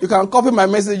days, you can copy my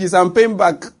messages and pay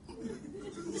back.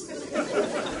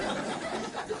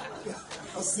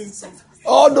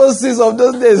 All those sins of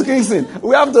those days, Kingston,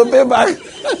 we have to pay back.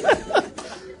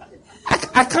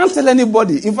 I can't tell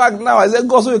anybody. In fact, now I said,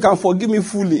 God, so you can forgive me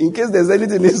fully in case there's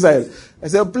anything inside. I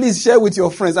said, please share with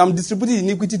your friends. I'm distributing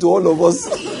iniquity to all of us.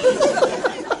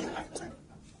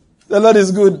 The Lord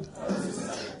is good.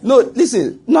 No,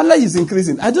 listen, knowledge is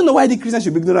increasing. I don't know why the Christians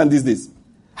should be ignorant these days.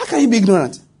 How can you be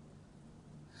ignorant?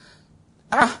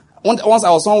 Once I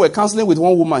was somewhere counseling with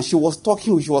one woman. She was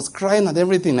talking, she was crying and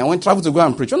everything. I went travel to go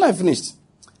and preach. When I finished,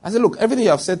 I said, look, everything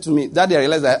you have said to me, that day I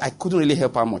realized that I couldn't really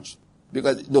help her much.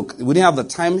 Because, look, we didn't have the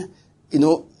time,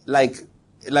 like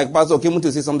Pastor came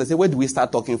to say something. They said, where do we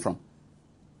start talking from?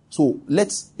 So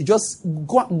let's just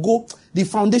go. The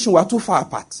foundation, we are too far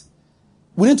apart.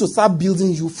 We need to start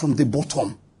building you from the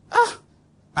bottom.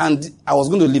 And I was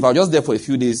going to leave. I was just there for a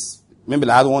few days. Maybe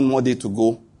I had one more day to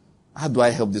go. How do I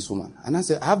help this woman? And I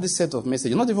said, I have this set of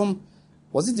messages.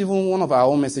 Was it even one of our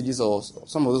own messages or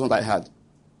some of those ones I had?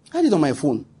 I had it on my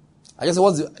phone. I just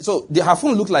said, her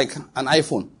phone looked like an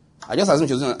iPhone. I just assumed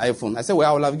she was using an iPhone. I said,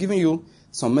 well, I will have given you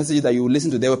some messages that you will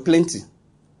listen to. There were plenty.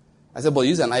 I said, but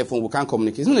use an iPhone. We can't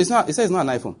communicate. No, it's not. He said it's not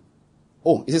an iPhone.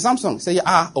 Oh, it's a Samsung. He said, yeah,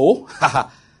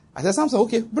 I said, Samsung,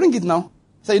 okay, bring it now.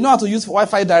 He said, you know how to use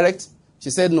Wi-Fi Direct? She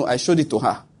said, no, I showed it to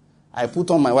her. I put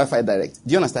on my Wi-Fi Direct.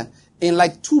 Do you understand? In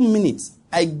like 2 minutes,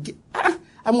 I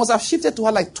must have shifted to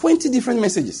her like 20 different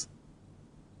messages.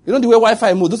 You know the way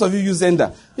Wi-Fi moves, those of you use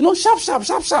Zenda.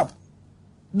 Sharp.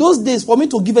 Those days, for me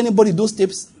to give anybody those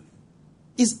tapes,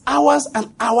 is hours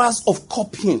and hours of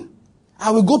copying.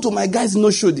 I will go to my guys in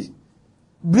Oshodi,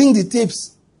 bring the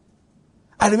tapes.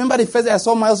 I remember the first day I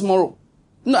saw Miles Morrow.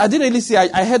 No, I didn't really see.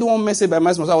 I heard one message by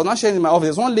Miles Morrow. So I was not sharing in my office.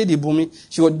 There's one lady, Bumi.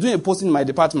 She was doing a posting in my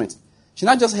department. She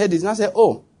not just heard it. And I said,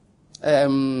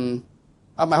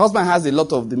 my husband has a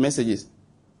lot of the messages.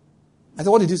 I said,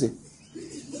 what did you say?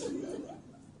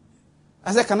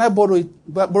 I said, can I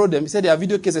borrow them? He said, they are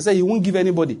video cases. I said, he won't give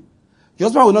anybody. Your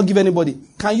husband will not give anybody.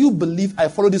 Can you believe I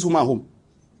followed this woman home?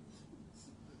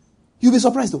 You'll be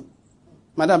surprised though.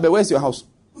 Madam, but where's your house?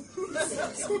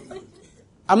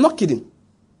 I'm not kidding.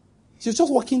 She was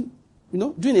just working,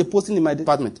 doing a posting in my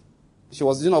department. She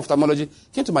was doing ophthalmology,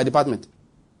 came to my department.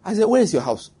 I said, where is your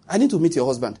house? I need to meet your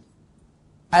husband.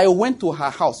 I went to her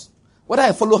house. Whether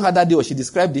I followed her that day or she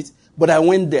described it, but I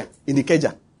went there in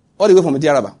Ikeja, all the way from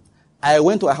Diaraba. I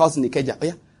went to her house in Ikeja. Oh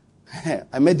yeah,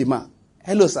 I met the man.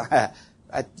 Hello, sir.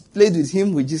 I played with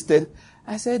him, we gisted.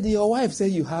 I said, your wife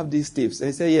said you have these tapes. And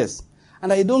he said, yes.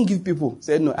 And I don't give people. He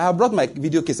said, no, I have brought my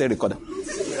video cassette recorder.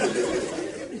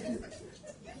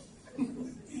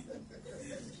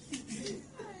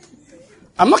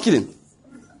 I'm not kidding.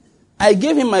 I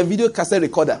gave him my video cassette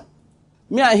recorder.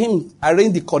 Me and him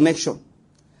arranged the connection.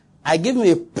 I gave him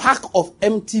a pack of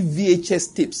empty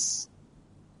VHS tapes.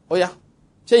 Oh yeah?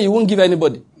 Say you won't give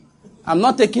anybody. I'm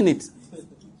not taking it.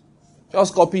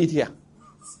 Just copy it here.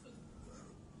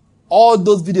 All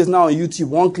those videos now on YouTube,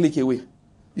 1 click away.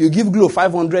 You give Glo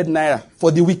 500 naira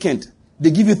for the weekend.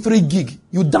 They give you 3 gig.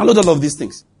 You download all of these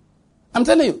things. I'm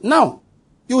telling you, now,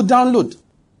 you download.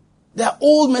 There are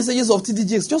old messages of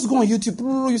TDJs. Just go on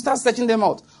YouTube. You start searching them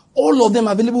out. All of them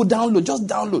available, download. Just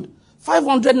download.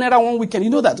 500 naira 1 weekend. You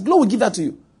know that. Glo will give that to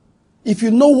you. If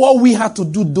you know what we had to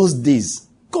do those days.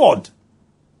 God.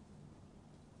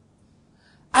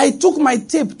 I took my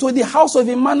tape to the house of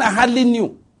a man I hardly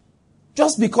knew.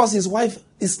 Just because his wife,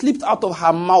 it slipped out of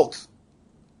her mouth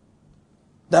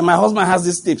that my husband has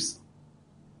these tapes.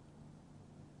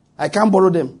 I can't borrow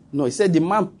them. No, he said the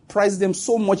man priced them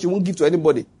so much he won't give to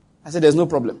anybody. I said, there's no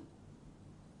problem.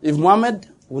 If Muhammad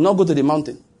will not go to the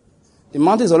mountain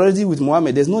is already with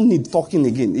Muhammad. There's no need talking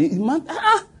again.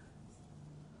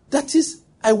 That is,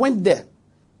 I went there.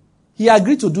 He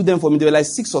agreed to do them for me. They were like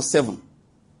 6 or 7.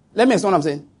 Let me explain what I'm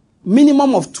saying.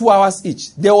 Minimum of 2 hours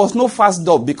each. There was no fast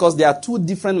dub because there are 2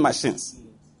 different machines.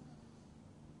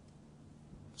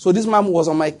 So this man was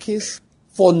on my case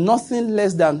for nothing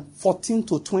less than 14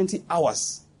 to 20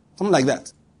 hours. Something like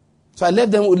that. So I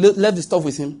left the stuff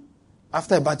with him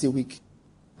after about a week.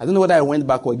 I don't know whether I went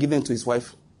back or gave them to his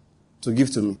wife to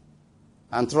give to me.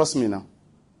 And trust me now,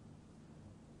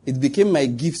 it became my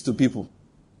gift to people.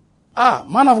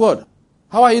 Man of God,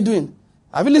 how are you doing?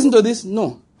 Have you listened to this?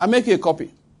 No. I'll make you a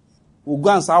copy. We'll go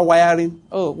and start wiring.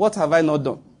 Oh, what have I not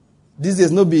done? These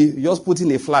days, no be just put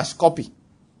in a flash, copy.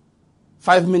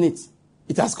 5 minutes,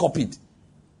 it has copied.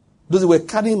 Those were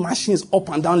carrying machines up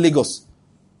and down Lagos.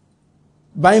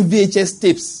 Buying VHS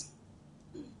tapes.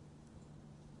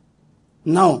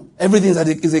 Now, everything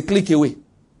is a click away.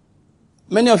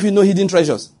 Many of you know Hidden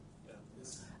Treasures.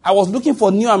 I was looking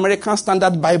for New American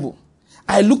Standard Bible.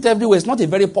 I looked everywhere. It's not a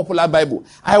very popular Bible.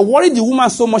 I worried the woman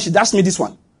so much, she dashed me this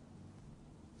one.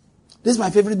 This is my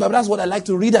favorite Bible. That's what I like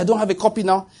to read. I don't have a copy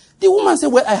now. The woman said,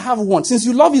 well, I have one. Since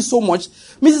you love it so much,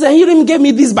 Mrs. Ahirim gave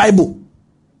me this Bible.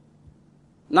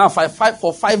 Now, for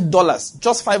 $5,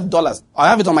 just $5. I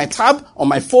have it on my tab, on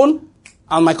my phone,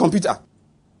 and my computer.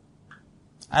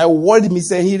 I worried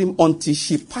Mrs. Ahirim until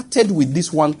she parted with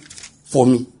this one for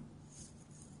me.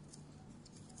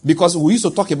 Because we used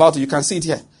to talk about it. You can see it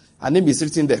here. Her name is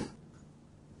written there.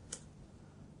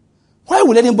 Why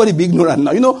would anybody be ignorant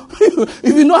now? You know,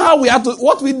 if you know how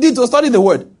what we did to study the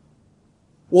word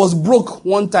was broke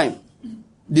one time.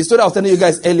 The story I was telling you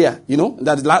guys earlier, you know,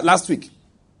 that last week.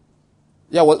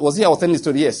 Yeah, was here I was telling the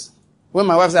story, yes. When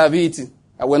my wife said, have you eaten?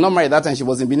 I was not married that time. She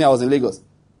was in Benin, I was in Lagos.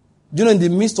 Do you know, in the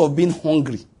midst of being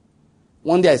hungry,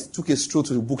 one day I took a stroll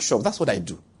to the bookshop. That's what I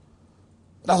do.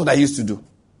 That's what I used to do.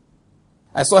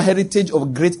 I saw Heritage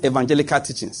of Great Evangelical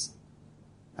Teachings.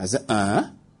 I said,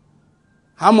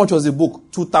 How much was the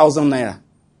book? 2,000 naira.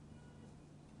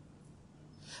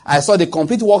 I saw the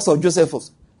complete works of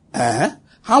Josephus.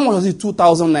 How much was it?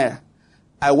 2,000 naira.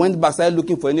 I went back, started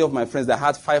looking for any of my friends that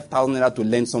had 5,000 naira to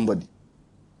lend somebody.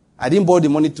 I didn't borrow the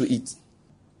money to eat.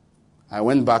 I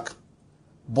went back,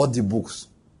 bought the books.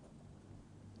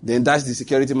 Then dashed the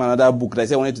security man another book that I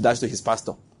said I wanted to dash to his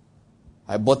pastor.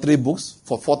 I bought 3 books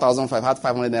for 4,500, had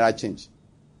 500 naira change.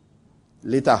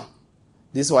 Later,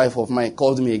 this wife of mine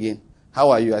called me again.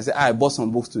 How are you? I said, I bought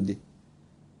some books today.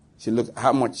 She looked,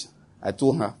 how much? I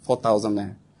told her 4,000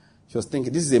 naira. She was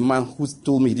thinking, this is a man who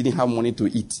told me he didn't have money to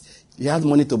eat. He had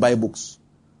money to buy books.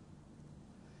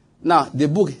 Now, the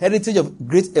book, Heritage of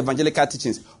Great Evangelical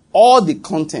Teachings, all the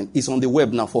content is on the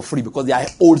web now for free because they are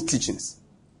old teachings.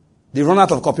 They run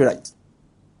out of copyright.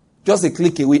 Just a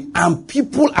click away, and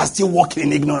people are still walking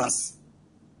in ignorance.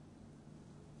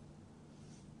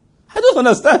 I don't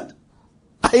understand.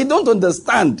 I don't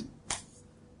understand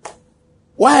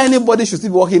why anybody should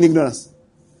still be walking in ignorance.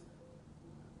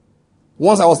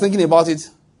 Once I was thinking about it,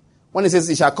 when it says,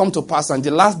 it shall come to pass, and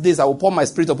the last days I will pour my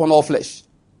spirit upon all flesh.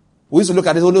 We used to look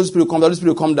at it, Holy Spirit will come down, Holy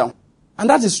Spirit will come down. And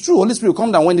that is true, Holy Spirit will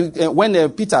come down.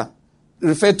 When Peter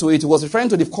referred to it, he was referring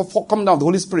to the come down of the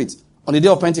Holy Spirit on the day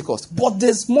of Pentecost. But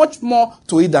there's much more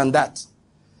to it than that.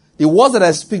 The words that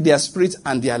I speak, they are spirit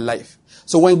and they are life.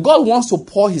 So when God wants to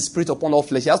pour his spirit upon all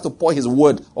flesh, he has to pour his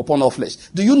word upon all flesh.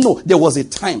 Do you know there was a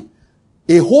time,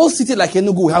 a whole city like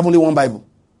Enugu will have only one Bible.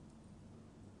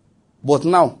 But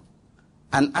now,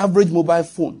 an average mobile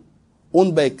phone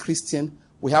owned by a Christian,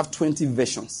 we have 20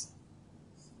 versions.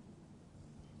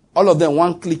 All of them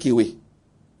one click away.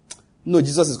 No,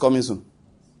 Jesus is coming soon.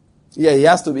 Yeah, he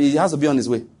has to be on his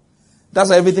way. That's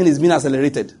why everything is being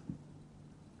accelerated.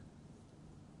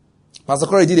 Pastor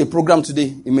Corey did a program today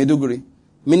in Maiduguri.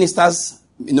 Ministers,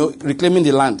 reclaiming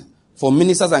the land for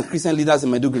ministers and Christian leaders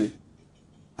in Maiduguri.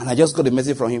 And I just got a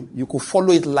message from him. You could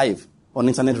follow it live on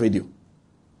internet radio.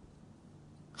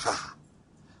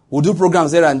 We'll do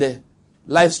programs here and there.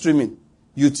 Live streaming.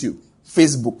 YouTube.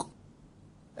 Facebook.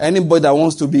 Anybody that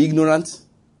wants to be ignorant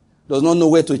does not know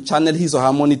where to channel his or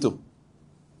her money to.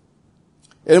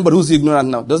 Anybody who's ignorant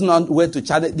now doesn't know where to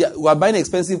channel. We are buying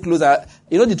expensive clothes.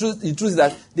 The truth is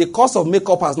that the cost of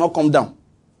makeup has not come down.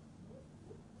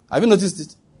 Have you noticed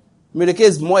it? Miracle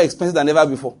is more expensive than ever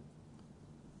before.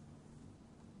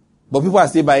 But people are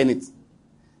still buying it.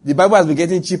 The Bible has been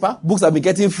getting cheaper. Books have been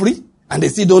getting free. And they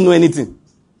still don't know anything.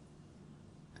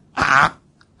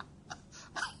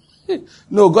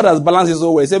 No, God has balanced it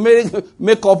so well. He said,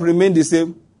 makeup remain the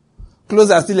same.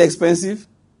 Clothes are still expensive.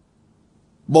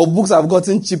 But books have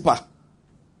gotten cheaper.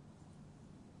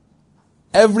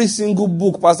 Every single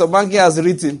book Pastor Banky has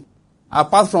written,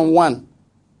 apart from one,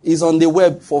 is on the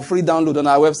web for free download on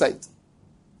our website.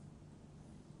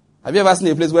 Have you ever seen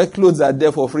a place where clothes are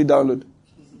there for free download?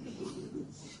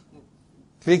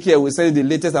 Click here, we sell you the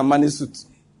latest Armani suit.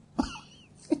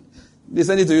 They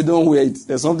send it to you, don't wear it.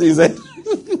 There's something inside.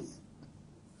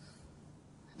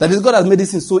 That is, God has made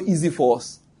this thing so easy for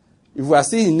us. If we are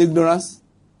still in ignorance,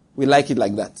 we like it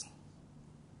like that.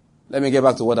 Let me get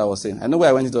back to what I was saying. I know where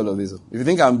I went into all of this. If you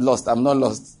think I'm lost, I'm not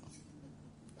lost.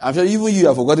 I'm sure even you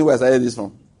have forgotten where I started this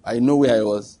from. I know where I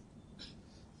was.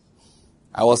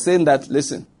 I was saying that,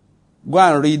 listen, go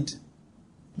and read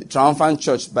The Triumphant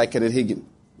Church by Kenneth Hagin.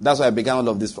 That's where I began all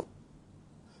of this from.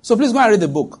 So please go and read the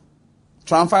book,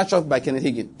 Triumphant Church by Kenneth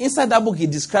Hagin. Inside that book, he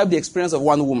described the experience of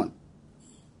one woman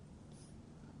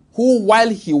who, while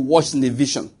he watched in a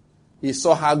vision, he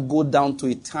saw her go down to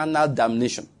eternal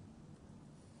damnation.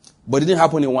 But it didn't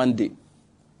happen in one day.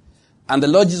 And the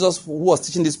Lord Jesus, who was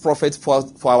teaching this prophet for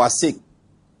our sake,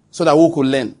 so that we could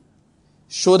learn,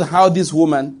 showed how this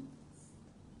woman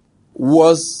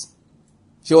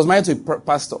she was married to a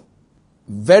pastor.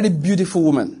 Very beautiful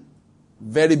woman.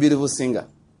 Very beautiful singer.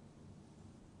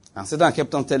 And Satan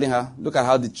kept on telling her, look at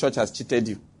how the church has cheated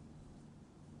you.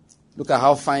 Look at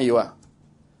how fine you are.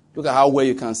 Look at how well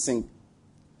you can sing.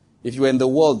 If you were in the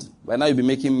world, by now you'll be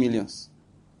making millions.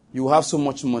 You will have so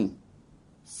much money.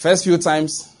 First few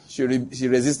times, she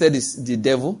resisted the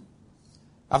devil.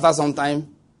 After some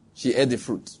time, she ate the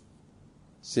fruit.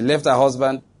 She left her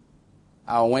husband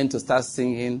and went to start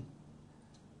singing.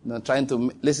 Trying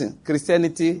to... Listen,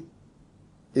 Christianity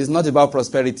is not about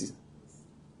prosperity.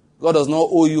 God does not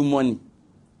owe you money.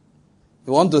 If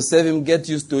you want to serve him, get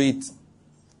used to it.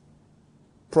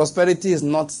 Prosperity is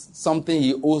not something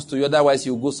he owes to you, otherwise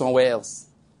you go somewhere else.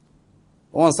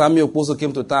 Once Samuel Oposo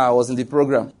came to town, I was in the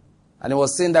program, and he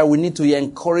was saying that we need to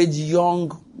encourage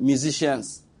young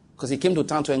musicians, because he came to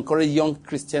town to encourage young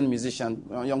Christian musicians,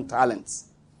 young talents.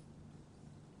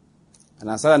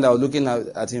 And I sat and I was looking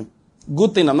at him.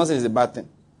 Good thing, I'm not saying it's a bad thing.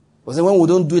 But saying, when we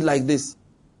don't do it like this,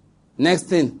 next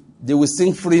thing, they will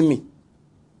sing Free Me.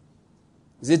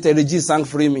 Is it Terry G sang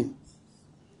Free Me?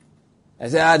 I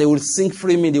said, they will sing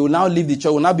Free Me. They will now leave the church.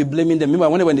 We will now be blaming them. Remember,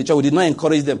 when they were in the church, we did not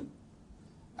encourage them.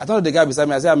 I told the guy beside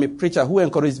me, I said, I'm a preacher. Who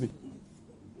encouraged me?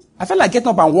 I felt like getting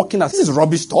up and walking out. This is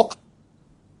rubbish talk.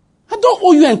 I don't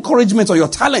owe you encouragement or your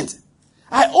talent.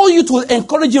 I owe you to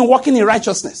encourage you in walking in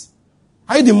righteousness.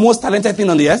 Are you the most talented thing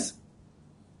on the earth?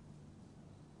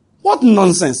 What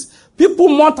nonsense. People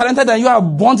more talented than you are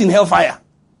burnt in hellfire.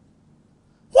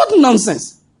 What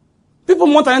nonsense. People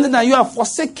more talented than you are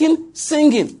forsaking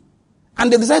singing.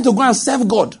 And they decide to go and serve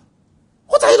God.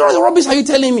 What rubbish are you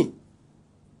telling me?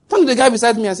 Turn to the guy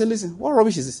beside me and say, listen, what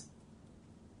rubbish is this?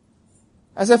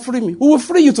 I said, free me. We will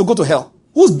free you to go to hell.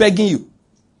 Who's begging you?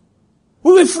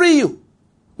 We will free you.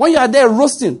 When you are there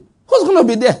roasting, who's going to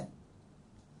be there?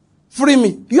 Free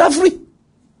me. You are free.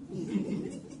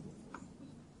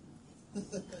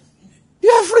 You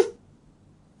are free.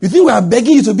 You think we are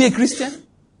begging you to be a Christian?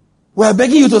 We are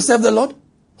begging you to serve the Lord?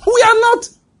 We are not.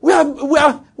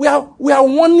 We are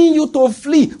warning you to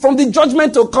flee from the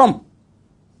judgment to come.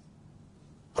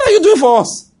 What are you doing for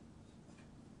us?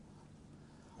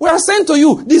 We are saying to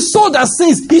you, the soul that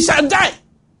sins, he shall die.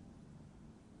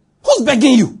 Who's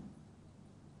begging you?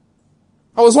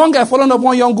 I was one guy following up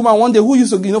one young woman one day who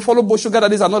used to, follow sugar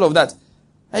daddies and all of that.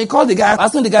 And he called the guy,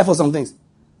 asking the guy for some things.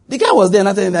 The guy was there,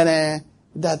 nothing he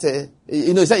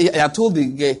said he had told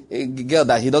the girl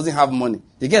that he doesn't have money.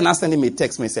 The girl now sent him a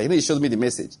text message. He showed me the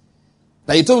message.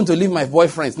 That he told him to leave my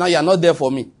boyfriends. Now you are not there for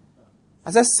me.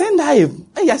 I said, send her.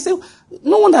 I said,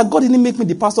 no wonder God didn't make me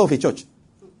the pastor of a church.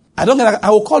 I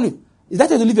will call you. Is that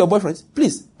how to leave your boyfriends?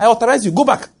 Please, I authorize you. Go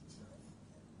back.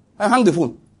 I hang the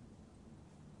phone.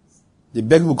 The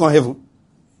beg will come heaven.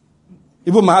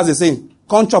 Even my house is saying,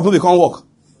 come chop, we can't walk.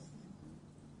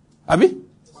 Abi?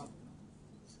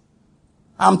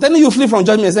 I'm telling you, flee from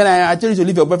judgment and saying, I tell you to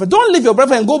leave your boyfriend. Don't leave your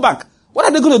boyfriend and go back. What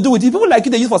are they going to do with it? People like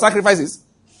you, they use for sacrifices.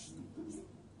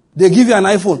 They give you an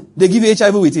iPhone. They give you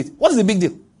HIV with it. What is the big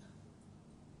deal?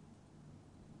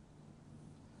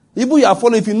 People you are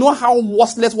following, if you know how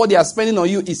worthless what they are spending on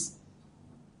you is.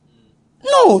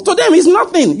 No, to them it's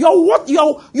nothing. You're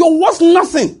worth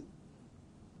nothing.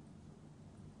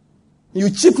 You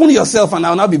cheapen yourself and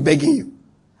I'll now be begging you.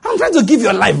 I'm trying to give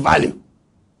your life value.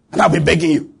 And I'll be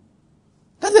begging you.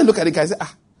 Then they look at the guy and say,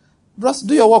 bros,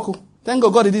 do your work. Thank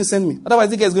God he didn't send me. Otherwise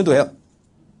the guy is going to hell.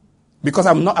 Because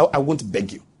I won't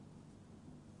beg you.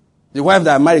 The wife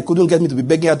that I married couldn't get me to be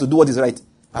begging her to do what is right.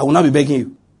 I will not be begging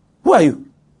you. Who are you?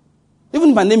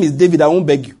 Even if my name is David, I won't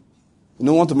beg you. You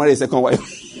don't want to marry a second wife.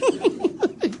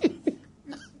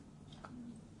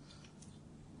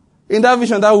 In that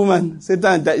vision, that woman,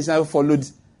 Satan is now followed,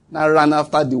 now ran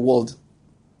after the world.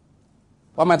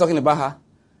 Why am I talking about her?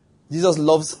 Jesus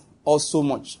loves us so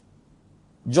much.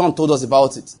 John told us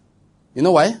about it. You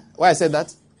know why? Why I said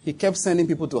that? He kept sending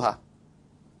people to her.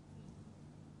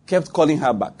 Kept calling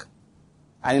her back.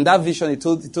 And in that vision, he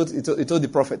told the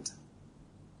prophet,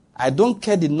 I don't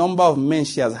care the number of men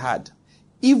she has had.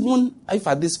 Even if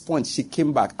at this point she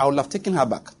came back, I would have taken her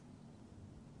back.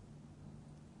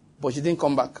 But she didn't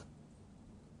come back.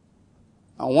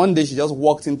 And one day she just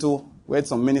walked into where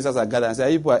some ministers are gathered and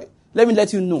said, hey, let me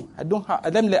let you know. I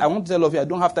want to tell all of you, I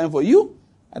don't have time for you.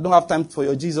 I don't have time for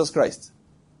your Jesus Christ.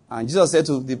 And Jesus said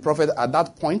to the prophet, at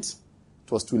that point,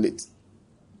 it was too late.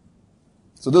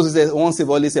 So those who say, once they've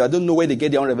always say, I don't know where they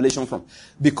get their own revelation from.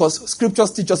 Because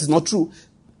scriptures teach us it's not true.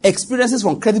 Experiences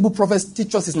from credible prophets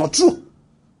teach us it's not true.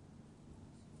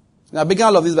 Now,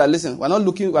 beginning all of this by, listen, we're not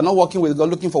working with God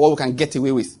looking for what we can get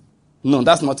away with. No,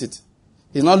 that's not it.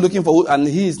 He's not looking for who, and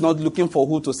he is not looking for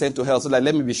who to send to hell. So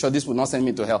let me be sure this will not send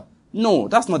me to hell. No,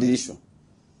 that's not the issue.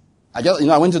 I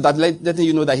went to that letting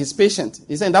you know that he's patient.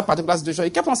 He said in that particular situation, he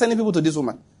kept on sending people to this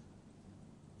woman.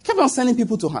 He kept on sending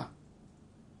people to her.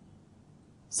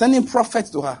 Sending prophets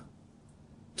to her.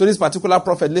 To this particular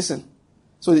prophet, listen.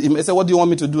 So he said, what do you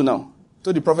want me to do now?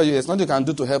 To the prophet, there's nothing you can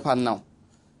do to help her now.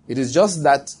 It is just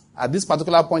that at this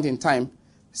particular point in time,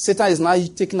 Satan is now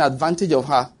taking advantage of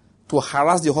her to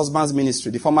harass the husband's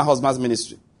ministry, the former husband's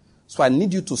ministry. So I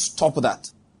need you to stop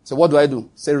that. So what do I do?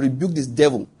 Say, rebuke this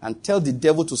devil and tell the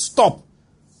devil to stop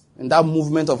in that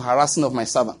movement of harassing of my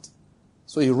servant.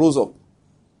 So he rose up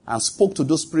and spoke to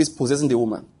those spirits possessing the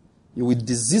woman. You will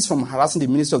desist from harassing the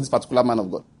ministry of this particular man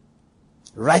of God.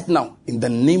 Right now, in the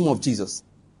name of Jesus.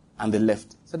 And they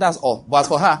left. So that's all. But as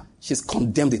for her, she's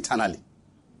condemned eternally.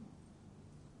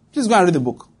 Please go and read the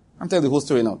book. I'm telling the whole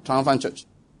story now. Triumphant Church.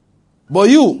 But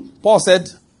you, Paul said,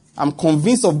 I'm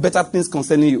convinced of better things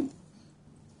concerning you.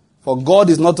 For God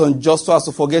is not unjust to us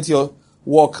to forget your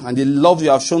work and the love you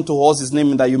have shown towards his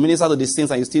name, that you minister to the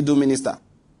saints and you still do minister.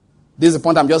 This is the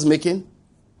point I'm just making.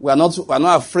 We are not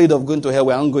afraid of going to hell.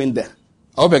 We are not going there.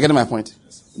 I hope you're getting my point.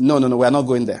 No, we are not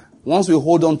going there. Once we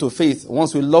hold on to faith,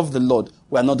 once we love the Lord,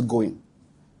 we are not going.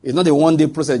 It's not a one-day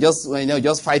process,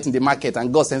 just fight in the market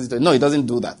and God sends it to you. No, it doesn't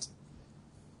do that.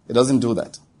 It doesn't do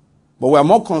that. But we are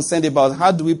more concerned about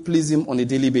how do we please him on a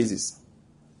daily basis.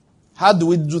 How do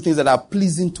we do things that are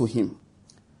pleasing to him?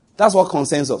 That's what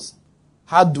concerns us.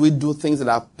 How do we do things that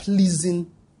are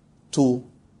pleasing to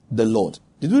the Lord?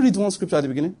 Did we read one scripture at the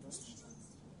beginning?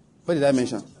 What did I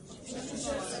mention?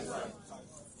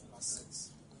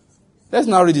 Let's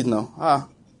now read it now.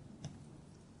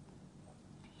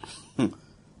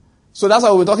 So that's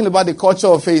why we're talking about the culture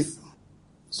of faith.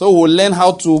 So we'll learn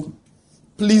how to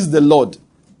please the Lord.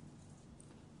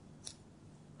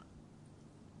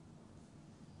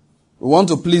 We want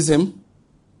to please him.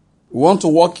 We want to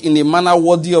walk in a manner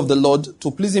worthy of the Lord,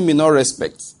 to please him in all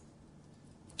respects,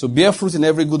 to bear fruit in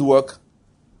every good work,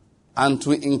 and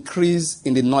to increase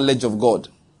in the knowledge of God.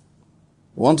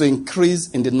 We want to increase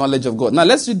in the knowledge of God. Now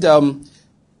let's read,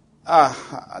 I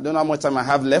don't know how much time I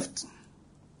have left.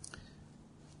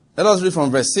 Let us read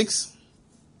from verse 6.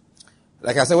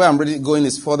 Like I said, where I'm really going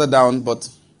is further down, but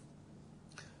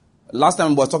last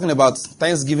time we were talking about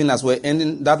Thanksgiving as we're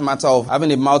ending that matter of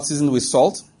having a mouth seasoned with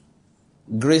salt,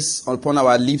 grace upon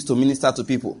our lips to minister to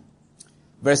people.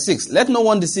 Verse 6, let no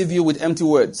one deceive you with empty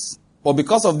words, for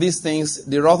because of these things,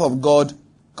 the wrath of God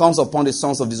comes upon the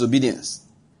sons of disobedience.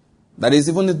 That is,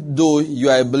 even though you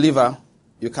are a believer,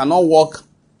 you cannot walk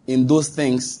in those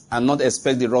things and not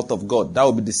expect the wrath of God. That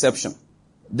would be deception.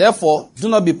 Therefore, do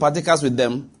not be partakers with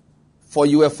them, for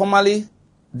you were formerly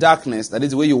darkness, that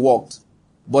is the way you walked,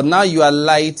 but now you are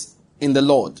light in the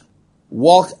Lord.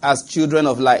 Walk as children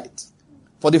of light.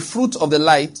 For the fruit of the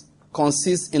light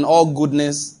consists in all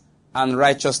goodness and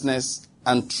righteousness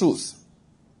and truth.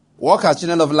 Walk as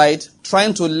children of light,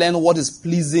 trying to learn what is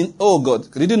pleasing. Oh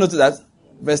God, did you notice that?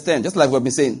 Verse 10, just like we've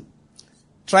been saying.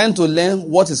 Trying to learn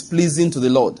what is pleasing to the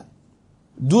Lord.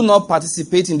 Do not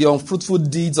participate in the unfruitful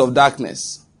deeds of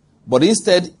darkness, but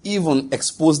instead even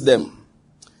expose them.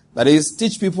 That is,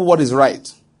 teach people what is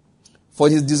right. For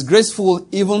it is disgraceful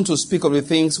even to speak of the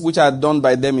things which are done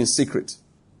by them in secret.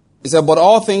 He said, but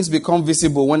all things become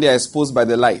visible when they are exposed by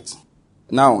the light.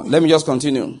 Now, let me just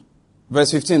continue.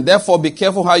 Verse 15, therefore be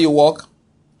careful how you walk,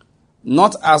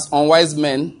 not as unwise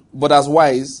men, but as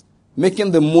wise,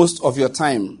 making the most of your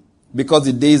time, because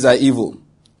the days are evil.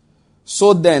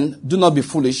 So then, do not be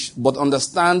foolish, but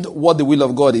understand what the will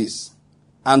of God is.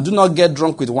 And do not get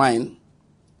drunk with wine,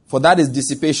 for that is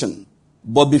dissipation.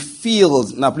 But be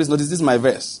filled, now please notice this is my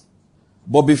verse.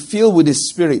 But be filled with the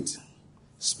Spirit,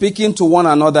 speaking to one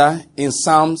another in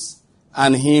psalms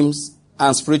and hymns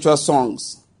and spiritual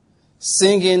songs,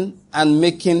 singing and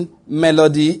making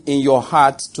melody in your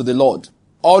heart to the Lord,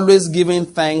 always giving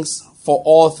thanks for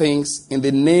all things in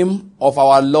the name of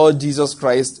our Lord Jesus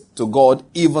Christ to God,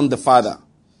 even the Father,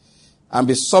 and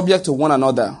be subject to one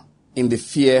another in the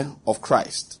fear of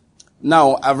Christ.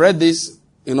 Now, I've read this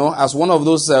as one of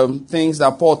those things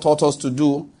that Paul taught us to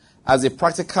do as a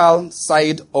practical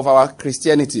side of our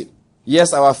Christianity.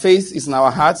 Yes, our faith is in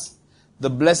our hearts. The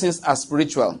blessings are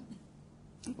spiritual.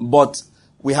 But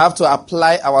we have to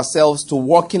apply ourselves to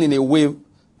walking in a way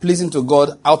pleasing to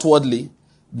God outwardly.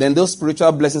 Then those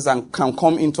spiritual blessings can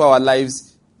come into our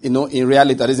lives, in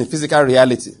reality, that is in physical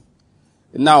reality.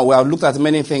 Now, we have looked at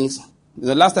many things.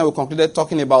 The last time we concluded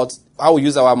talking about how we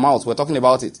use our mouth, we're talking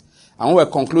about it. And when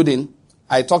we're concluding,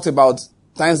 I talked about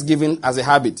thanksgiving as a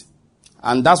habit.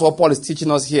 And that's what Paul is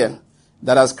teaching us here.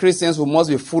 That as Christians, we must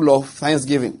be full of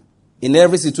thanksgiving. In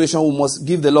every situation, we must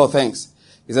give the Lord thanks.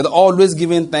 He said, always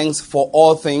giving thanks for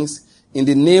all things in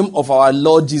the name of our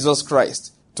Lord Jesus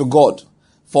Christ to God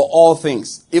for all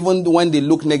things, even when they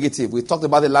look negative. We talked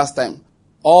about it last time.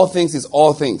 All things is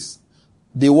all things.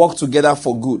 They work together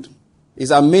for good.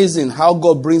 It's amazing how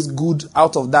God brings good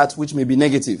out of that which may be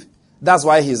negative. That's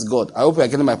why He's God. I hope you are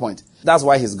getting my point. That's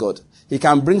why He's God. He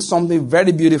can bring something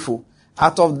very beautiful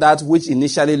out of that which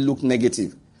initially looked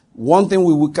negative. One thing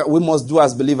we must do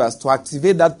as believers to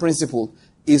activate that principle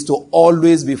is to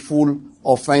always be full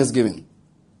of thanksgiving.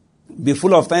 Be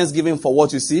full of thanksgiving for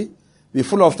what you see. Be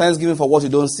full of thanksgiving for what you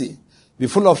don't see. Be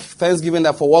full of thanksgiving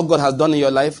for what God has done in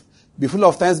your life. Be full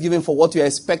of thanksgiving for what you are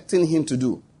expecting Him to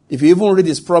do. If you even read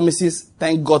His promises,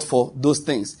 thank God for those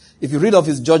things. If you read of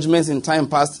His judgments in time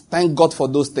past, thank God for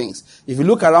those things. If you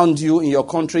look around you in your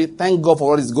country, thank God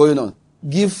for what is going on.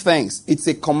 Give thanks. It's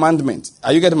a commandment.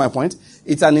 Are you getting my point?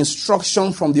 It's an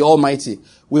instruction from the Almighty.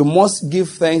 We must give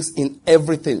thanks in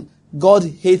everything. God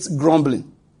hates grumbling.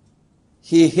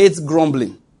 He hates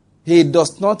grumbling. He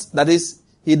does not, that is,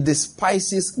 He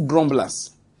despises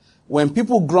grumblers. When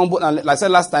people grumble, and like I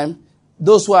said last time,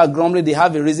 those who are grumbling, they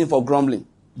have a reason for grumbling.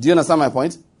 Do you understand my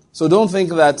point? So don't think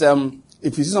that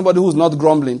if you see somebody who's not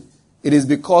grumbling, it is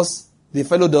because the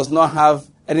fellow does not have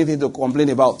anything to complain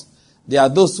about. There are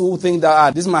those who think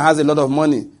that this man has a lot of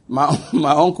money. My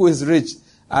uncle is rich.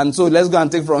 And so let's go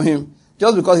and take from him.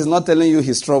 Just because he's not telling you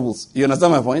his troubles. You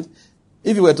understand my point?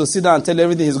 If you were to sit down and tell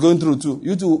everything he's going through too,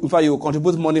 you too, in fact, you will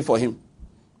contribute money for him.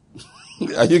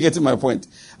 Are you getting my point?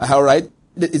 All right?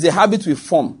 It's a habit we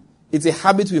form. It's a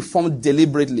habit we form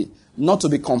deliberately, not to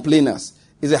be complainers.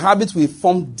 It's a habit we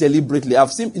form deliberately.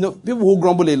 I've seen, people who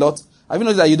grumble a lot. Have you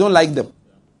noticed that you don't like them?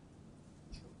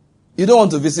 You don't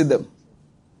want to visit them.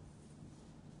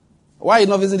 Why are you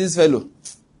not visiting this fellow?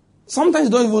 Sometimes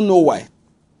you don't even know why.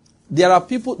 There's some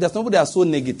people that are so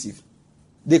negative.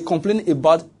 They complain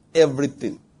about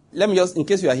everything. Let me just, in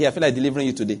case you are here, I feel like delivering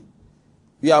you today.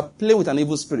 You are playing with an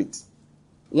evil spirit.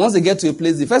 Once they get to a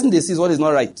place, the first thing they see is what is not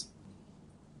right.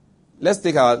 Let's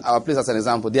take our place as an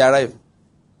example. They arrive.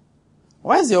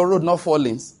 Why is your road not 4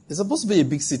 lanes? It's supposed to be a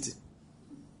big city.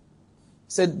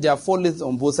 Said there are 4 lanes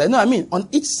on both sides. No, I mean, on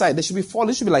each side, there should be 4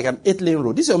 lanes. It should be like an 8-lane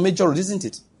road. This is your major road, isn't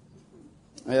it?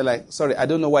 And you're like, sorry, I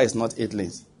don't know why it's not 8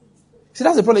 lanes. See,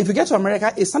 that's the problem. If you get to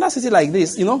America, a standard city like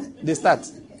this, they start.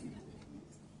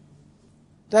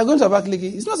 They are going to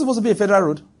Abakaliki. It's not supposed to be a federal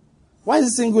road. Why is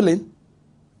it single lane?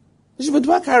 It should be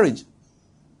dual carriage.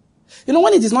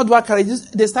 When it is not dual carriage,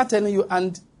 they start telling you,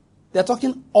 and they're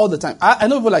talking all the time. I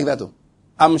know people like that, though.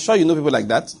 I'm sure you know people like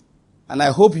that. And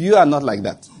I hope you are not like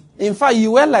that. In fact,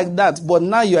 you were like that, but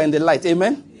now you are in the light.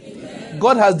 Amen? Amen.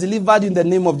 God has delivered you in the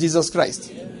name of Jesus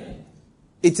Christ. Amen.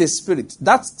 It's a spirit.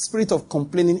 That spirit of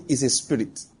complaining is a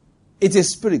spirit. It's a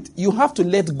spirit. You have to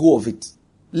let go of it.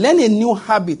 Learn a new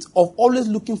habit of always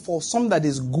looking for something that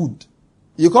is good.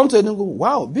 You come to it and go,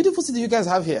 wow, beautiful city you guys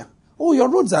have here. Oh, your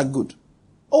roads are good.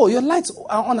 Oh, your lights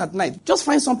are on at night. Just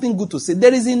find something good to say.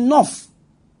 There is enough.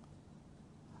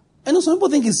 I know some people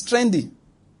think it's trendy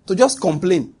to just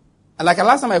complain. And like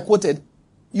last time I quoted,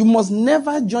 you must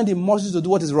never join the multitude to do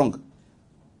what is wrong.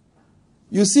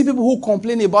 You see people who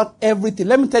complain about everything.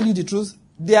 Let me tell you the truth.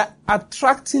 They are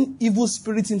attracting evil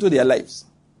spirits into their lives.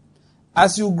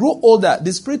 As you grow older,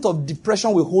 the spirit of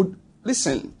depression will hold.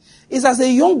 Listen, it's as a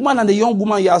young man and a young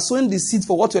woman, you are sowing the seed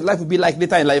for what your life will be like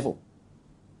later in life.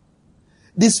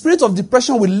 The spirit of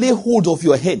depression will lay hold of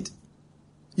your head.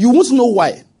 You won't know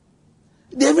why.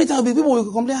 Every time people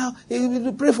will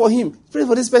complain, pray for him, pray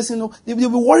for this person. They'll be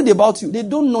worried about you. They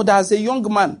don't know that as a young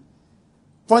man,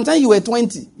 from the time you were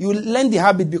 20, you learned the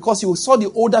habit because you saw the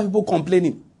older people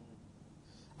complaining.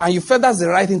 And you felt that's the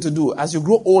right thing to do. As you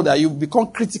grow older, you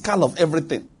become critical of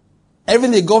everything.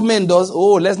 Everything the government does,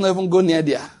 let's not even go near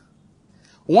there.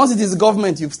 Once it is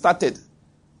government, you've started.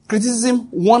 Criticism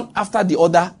one after the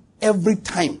other every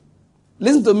time.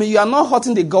 Listen to me, you are not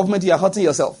hurting the government, you are hurting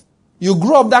yourself. You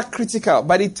grow up that critical,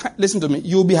 by the time, listen to me,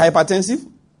 you'll be hypertensive.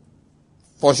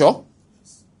 For sure.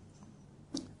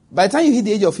 By the time you hit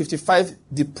the age of 55,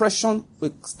 depression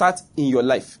will start in your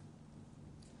life.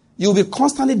 You'll be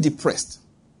constantly depressed.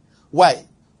 Why?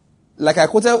 Like I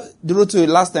quoted Duro to you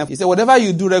last time, he said, whatever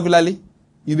you do regularly,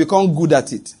 you become good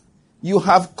at it. You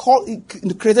have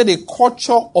created a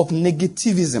culture of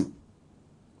negativism.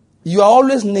 You are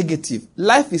always negative.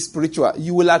 Life is spiritual.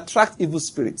 You will attract evil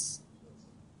spirits.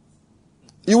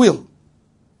 You will.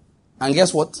 And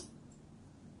guess what?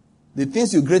 The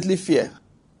things you greatly fear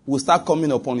will start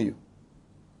coming upon you.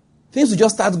 Things will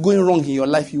just start going wrong in your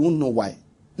life. You won't know why.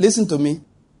 Listen to me.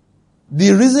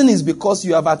 The reason is because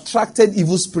you have attracted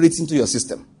evil spirits into your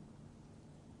system.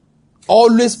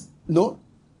 Always,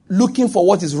 looking for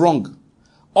what is wrong.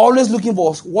 Always looking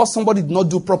for what somebody did not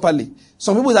do properly.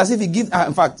 Some people, it's as if you give,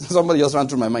 in fact, somebody just ran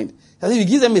through my mind. It's as if you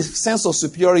give them a sense of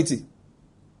superiority.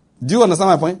 Do you understand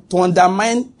my point? To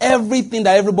undermine everything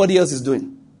that everybody else is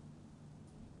doing.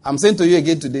 I'm saying to you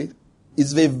again today,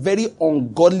 it's a very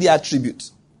ungodly attribute.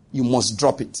 You must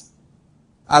drop it.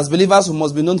 As believers, we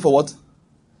must be known for what?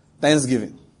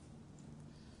 Thanksgiving.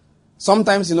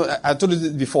 Sometimes, I told you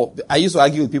this before, I used to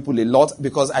argue with people a lot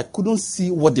because I couldn't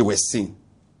see what they were saying.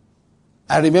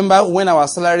 I remember when our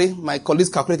salary, my colleagues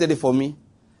calculated it for me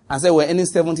and said we're earning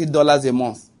 $70 a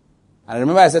month. And I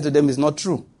remember I said to them, it's not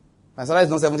true. My salary is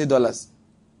not $70.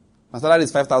 My salary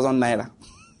is 5,000 naira.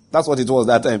 That's what it was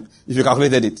that time, if you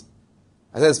calculated it.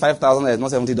 I said it's 5,000 naira, it's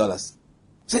not $70.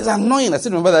 So it's annoying. I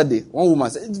still remember that day. One woman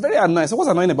said, it's very annoying. I said, what's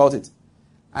annoying about it?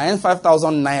 I earn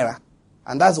 5,000 naira.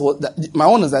 And that's what, my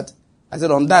own is that, I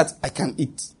said, on that, I can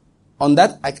eat. On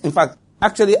that, in fact,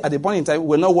 actually, at the point in time,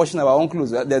 we're not washing our own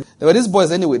clothes. There were these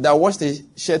boys anyway that washed a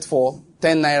shirt for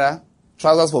 10 naira,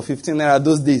 trousers for 15 naira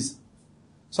those days.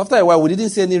 So after a while, we didn't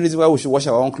see any reason why we should wash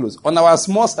our own clothes. On our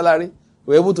small salary,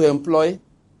 we were able to employ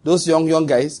those young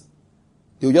guys.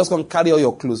 They will just come carry all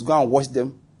your clothes, go and wash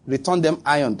them, return them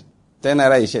ironed. 10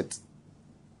 naira a shirt.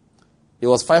 It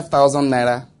was 5,000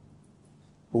 naira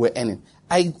we were earning.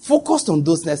 I focused on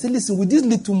those and I said, listen, with this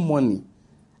little money,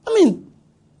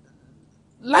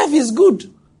 life is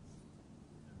good.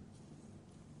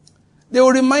 They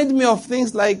will remind me of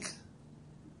things like,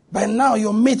 by now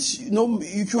your mates,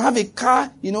 if you have a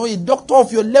car, a doctor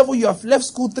of your level, you have left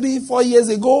school 3-4 years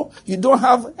ago, you don't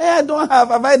have, I don't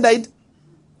have I died?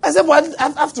 I said, but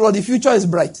after all, the future is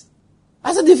bright.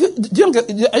 I said,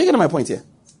 are you getting my point here?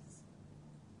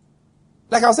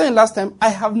 Like I was saying last time,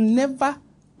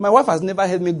 my wife has never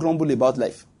heard me grumble about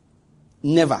life.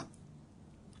 Never.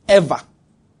 Ever.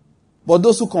 But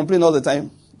those who complain all the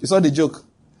time, you saw the joke.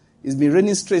 It's been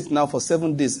raining straight now for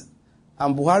 7 days.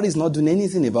 And Buhari is not doing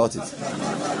anything about it.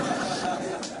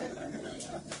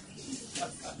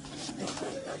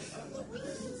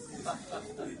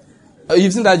 Oh,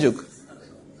 you've seen that joke?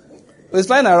 It's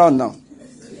flying around now.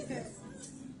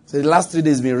 So the last 3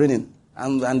 days it's been raining.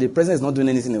 And the president is not doing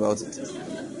anything about it.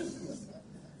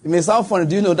 It may sound funny.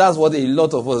 Do you know that's what a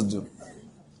lot of us do?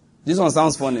 This one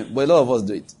sounds funny, but a lot of us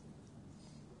do it.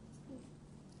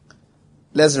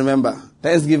 Let's remember,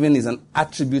 Thanksgiving is an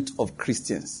attribute of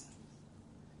Christians.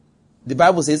 The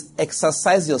Bible says,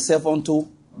 exercise yourself unto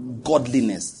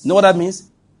godliness. You know what that means?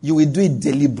 You will do it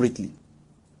deliberately.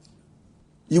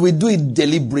 You will do it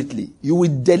deliberately.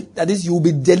 That is, you will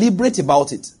be deliberate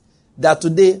about it. That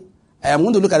today, I am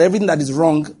going to look at everything that is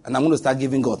wrong and I'm going to start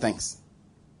giving God thanks.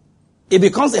 It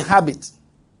becomes a habit.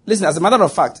 Listen, as a matter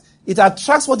of fact, it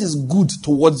attracts what is good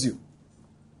towards you.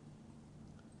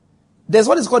 There's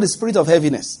what is called the spirit of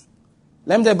heaviness.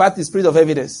 Let me tell you about the spirit of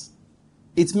heaviness.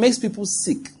 It makes people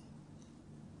sick.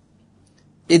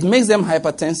 It makes them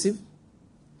hypertensive.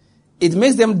 It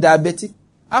makes them diabetic.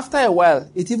 After a while,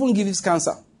 it even gives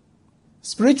cancer.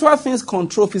 Spiritual things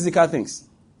control physical things.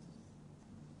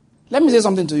 Let me say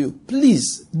something to you.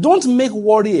 Please, don't make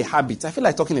worry a habit. I feel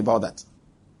like talking about that.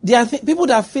 There are people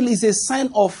that feel it's a sign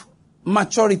of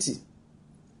maturity,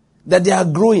 that they are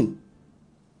growing.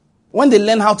 When they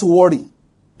learn how to worry,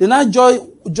 they now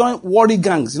join worry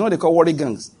gangs. You know what they call worry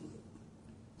gangs?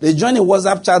 They join a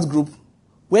WhatsApp chat group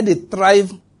where they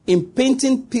thrive in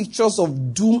painting pictures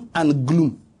of doom and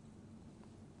gloom.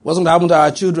 What's going to happen to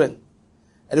our children?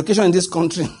 Education in this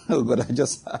country. Oh God,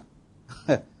 just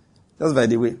by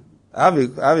the way, I have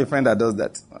a friend that does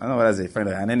that. I don't know whether it's a friend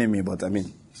or an enemy, but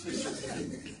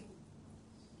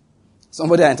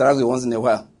somebody I interact with once in a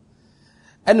while.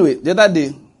 Anyway, the other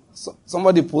day,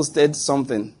 somebody posted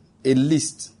something, a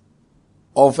list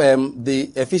of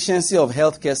the efficiency of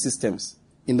healthcare systems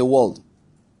in the world.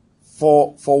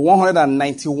 For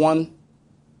 191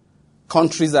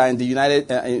 countries are in the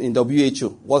in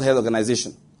WHO, World Health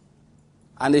Organization.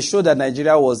 And they showed that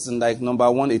Nigeria was like number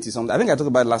 180 something. I think I talked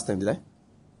about it last time, did I?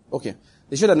 Okay.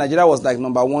 They showed that Nigeria was like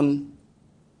number 1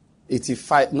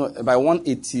 185, no, by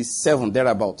 187,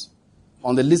 thereabout,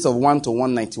 on the list of 1 to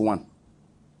 191.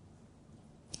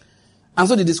 And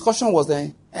so the discussion was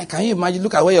there, hey, can you imagine,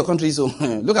 look at where your country is.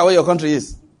 Look at where your country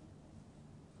is.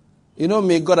 You know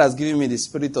me, God has given me the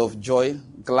spirit of joy,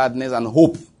 gladness, and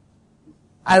hope.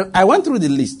 I went through the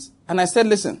list, and I said,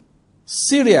 listen,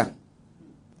 Syria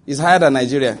is higher than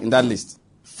Nigeria in that list.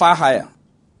 Far higher.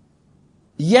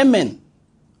 Yemen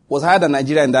was higher than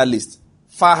Nigeria in that list.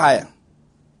 Far higher.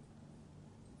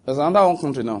 There's another one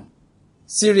country now.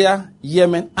 Syria,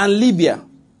 Yemen, and Libya.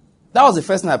 That was the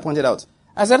first thing I pointed out.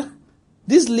 I said,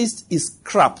 this list is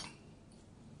crap.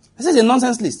 I said, it's a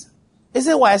nonsense list. He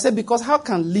said, why? I said, because how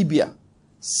can Libya,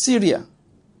 Syria,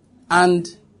 and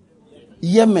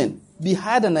Yemen be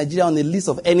higher than Nigeria on a list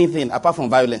of anything apart from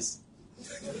violence?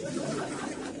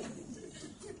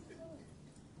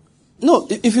 No,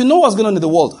 if you know what's going on in the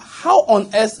world, how on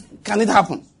earth can it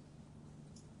happen?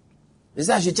 He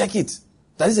said, I should check it.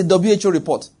 That is a WHO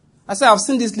report. I said, I've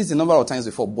seen this list a number of times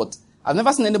before, but I've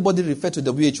never seen anybody refer to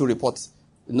WHO reports.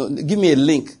 You know, give me a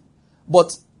link.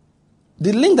 But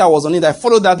the link that was on it, I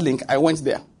followed that link. I went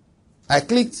there. I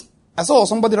clicked. I saw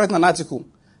somebody writing an article.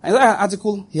 And in that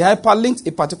article, he hyperlinked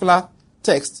a particular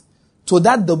text to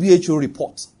that WHO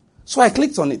report. So I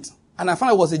clicked on it. And I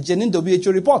found it was a genuine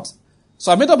WHO report.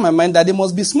 So I made up my mind that they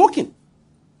must be smoking.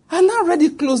 I now read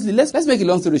it closely. Let's make a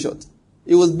long story short.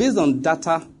 It was based on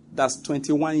data that's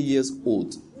 21 years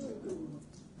old.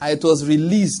 And it was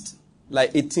released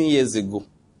like 18 years ago.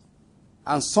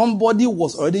 And somebody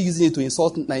was already using it to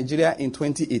insult Nigeria in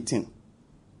 2018.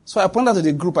 So I pointed out to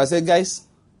the group. I said, guys,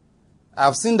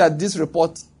 I've seen that this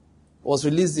report was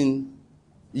released in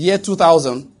year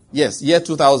 2000. Yes, year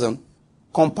 2000.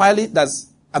 Compiling, that's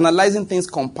analyzing things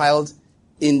compiled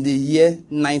in the year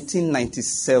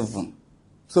 1997.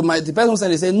 So the person who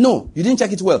said, they said, no, you didn't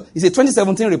check it well. It's a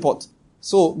 2017 report.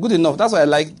 So good enough. That's why I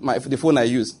like the phone I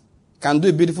use. Can do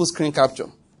a beautiful screen capture.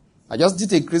 I just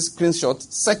did a screenshot,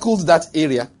 circled that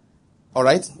area, all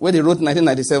right, where they wrote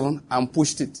 1997 and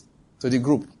pushed it to the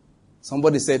group.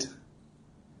 Somebody said,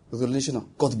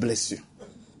 God bless you.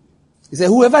 He said,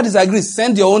 whoever disagrees,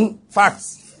 send your own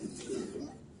facts.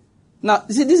 Now,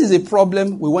 you see, this is a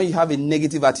problem with when you have a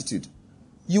negative attitude.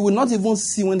 You will not even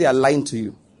see when they are lying to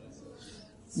you.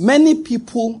 Many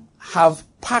people have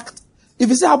packed, if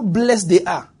you see how blessed they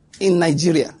are in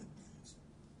Nigeria,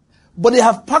 but they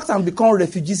have packed and become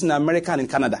refugees in America and in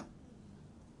Canada.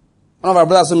 One of our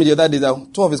brothers told me the other day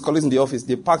that 2 of his colleagues in the office,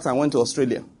 they packed and went to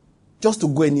Australia just to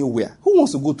go anywhere. Who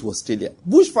wants to go to Australia?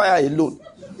 Bushfire alone.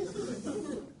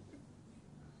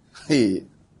 Hey.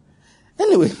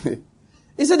 Anyway,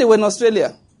 he said they were in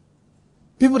Australia.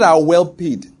 People that are well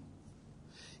paid.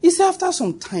 He said after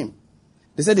some time,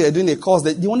 they said they were doing a course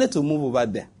that they wanted to move over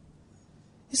there.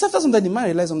 He said after some time, the man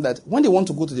realized that when they want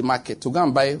to go to the market to go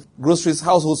and buy groceries,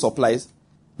 household supplies,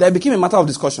 that became a matter of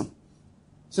discussion.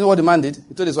 So you know what the man did?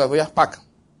 He told his wife, oh yeah, pack.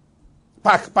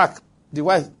 The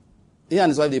wife, he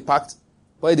and his wife, they packed,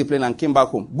 boarded the plane and came back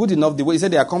home. Good enough, the way he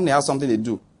said their company has something they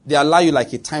do. They allow you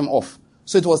like a time off.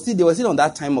 So they were still on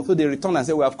that time off. So they returned and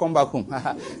said, we have come back home.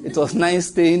 It was nice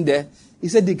staying there. He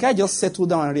said the guy just settled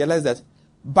down and realized that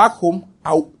back home,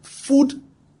 our food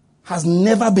has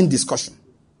never been discussion.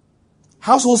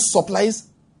 Household supplies,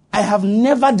 I have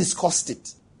never discussed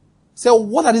it. So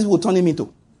what are these people turning me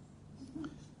to?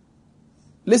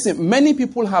 Listen, many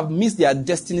people have missed their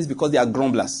destinies because they are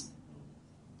grumblers.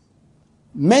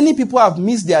 Many people have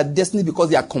missed their destiny because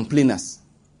they are complainers.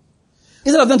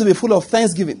 Instead of them to be full of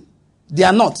thanksgiving, they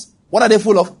are not. What are they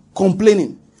full of?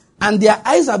 Complaining. And their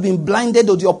eyes have been blinded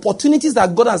to the opportunities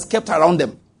that God has kept around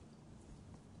them.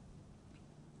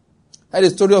 I had a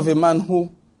story of a man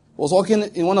who was working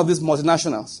in one of these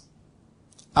multinationals.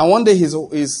 And one day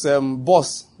his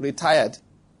boss retired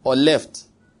or left.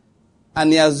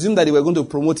 And he assumed that they were going to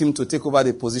promote him to take over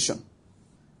the position.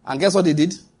 And guess what they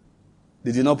did?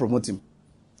 They did not promote him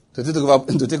to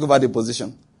take over the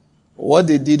position. What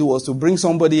they did was to bring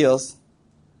somebody else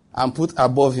and put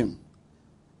above him.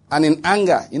 And in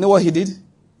anger, you know what he did?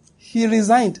 He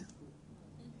resigned.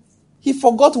 He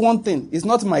forgot one thing. It's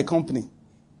not my company.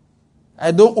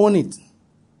 I don't own it.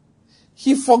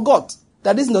 He forgot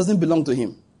that this doesn't belong to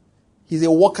him. He's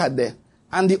a worker there.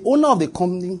 And the owner of the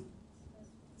company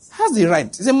has the right.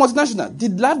 It's a multinational. They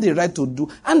have the right to do.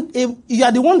 And if you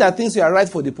are the one that thinks you are right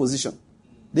for the position,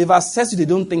 they've assessed you, they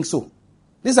don't think so.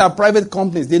 These are private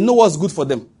companies. They know what's good for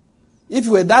them. If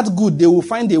you were that good, they will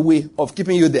find a way of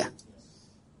keeping you there.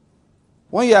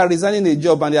 When you are resigning a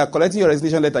job and they are collecting your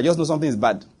resignation letter, just know something is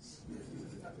bad.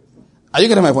 Are you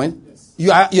getting my point?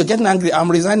 You're getting angry. I'm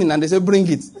resigning, and they say, bring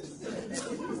it.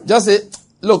 Just say,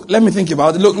 look, let me think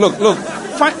about it. Look.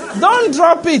 Don't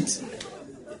drop it.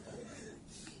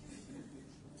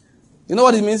 You know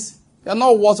what it means? You're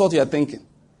not worth what you're thinking.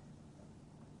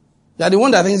 You're the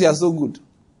one that thinks you're so good.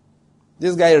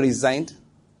 This guy resigned.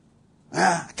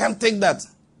 I can't take that.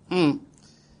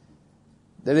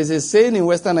 There is a saying in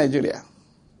Western Nigeria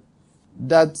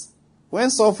that when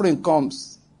suffering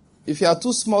comes, if you are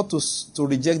too small to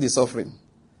reject the suffering,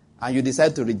 and you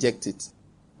decide to reject it,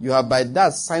 you have by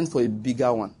that signed for a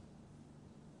bigger one.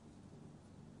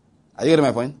 Are you getting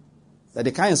my point? That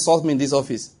they can't insult me in this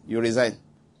office, you resign.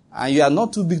 And you are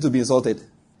not too big to be insulted.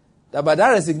 That by that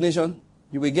resignation,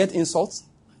 you will get insults,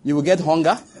 you will get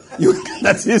hunger.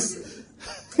 That is,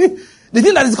 the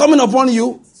thing that is coming upon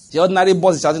you, the ordinary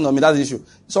boss is shouting on me, that's the issue.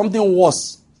 Something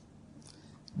worse.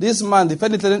 This man, the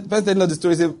person telling the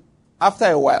story, said, after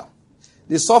a while,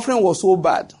 the suffering was so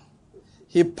bad,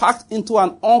 he packed into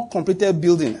an uncompleted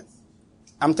building.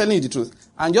 I'm telling you the truth.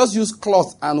 And just used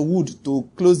cloth and wood to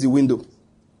close the window.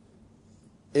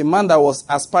 A man that was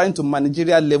aspiring to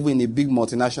managerial level in a big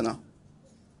multinational.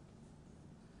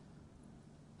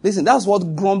 Listen, that's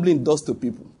what grumbling does to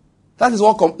people. That is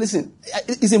what, listen,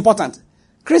 it's important.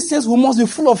 Christians who must be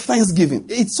full of thanksgiving.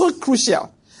 It's so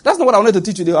crucial. That's not what I wanted to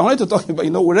teach you today. I wanted to talk about,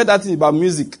 we read that thing about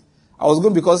music. I was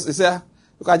going because they said,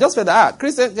 look, I just felt that,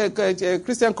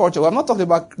 Christian culture. We have not talked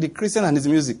about the Christian and his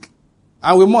music.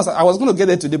 And we must. I was going to get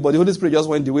there today, but the Holy Spirit just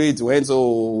went the way it went,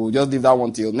 so we'll just leave that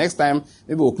one till next time.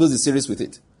 Maybe we'll close the series with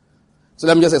it. So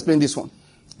let me just explain this one.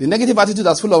 The negative attitude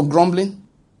that's full of grumbling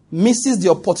misses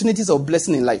the opportunities of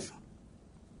blessing in life.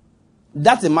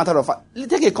 That's a matter of fact.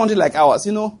 Take a country like ours,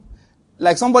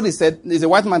 like somebody said, there's a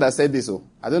white man that said this,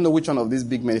 I don't know which one of these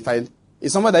big men,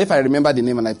 it's somebody that if I remember the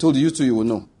name and I told you two, you will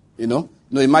know,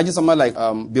 imagine someone like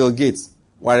Bill Gates,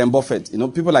 Warren Buffett,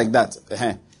 people like that.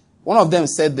 One of them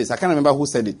said this, I can't remember who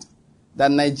said it, that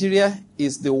Nigeria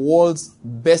is the world's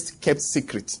best kept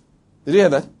secret. Did you hear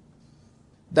that?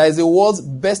 That is the world's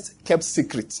best kept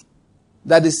secret.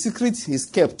 That the secret is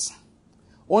kept.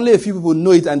 Only a few people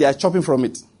know it and they are chopping from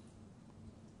it.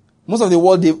 Most of the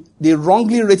world, they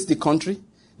wrongly rate the country.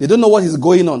 They don't know what is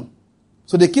going on.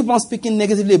 So they keep on speaking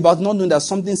negatively about not knowing there's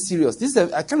something serious.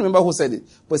 I can't remember who said it,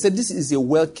 but he said this is a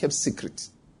well-kept secret.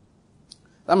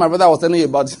 That my brother was telling you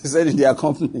about, he said in their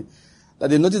company, that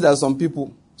they noticed that some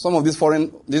people, some of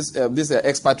these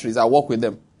expatriates, I work with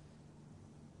them,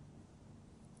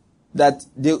 that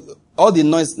all the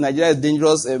noise, Nigeria is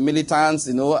dangerous, militants,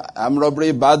 armed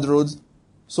robbery, bad roads.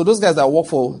 So those guys that work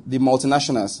for the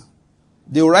multinationals,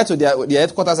 they will write to their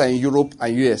headquarters are in Europe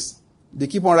and US. They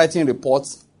keep on writing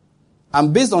reports.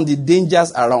 And based on the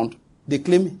dangers around, they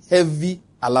claim heavy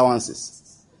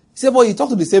allowances. He said, but you talk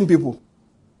to the same people.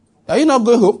 Are you not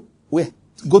going home? Where?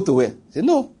 Go to where? He said,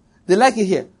 no. They like it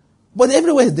here. But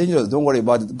everywhere is dangerous. Don't worry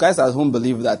about it. Guys at home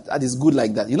believe that is good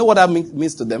like that. You know what that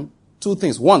means to them? Two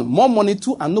things. One, more money.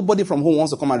 Two, and nobody from home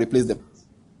wants to come and replace them.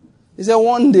 He said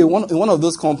one day, in one of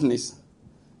those companies,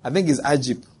 I think it's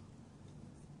Ajip,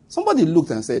 somebody looked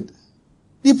and said,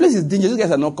 the place is dangerous. These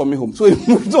guys are not coming home. So he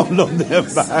moved all of them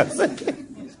back.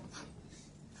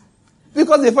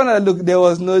 Because they found out, look, there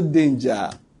was no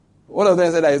danger. One of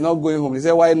them said that he's not going home. He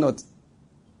said, why not?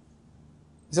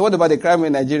 He said, what about the crime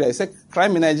in Nigeria? He said,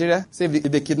 crime in Nigeria? He said, if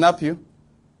they kidnap you,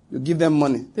 you give them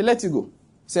money. They let you go. He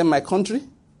said, my country,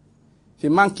 if a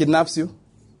man kidnaps you,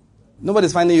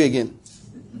 nobody's finding you again.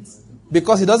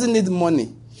 Because he doesn't need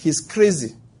money. He's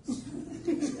crazy.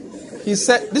 He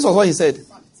said, this was what he said.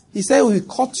 He said, we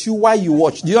will cut you while you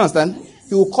watch. Do you understand?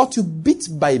 He will cut you bit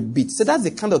by bit. So that's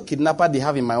the kind of kidnapper they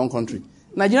have in my own country.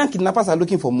 Nigerian kidnappers are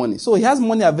looking for money. So he has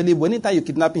money available. Anytime you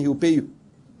kidnap him, he will pay you.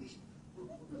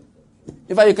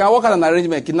 In fact, you can work out an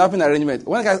arrangement, kidnapping arrangement.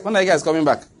 When the guy is coming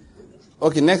back?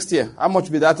 Okay, next year. How much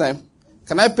will be that time?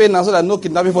 Can I pay now so that no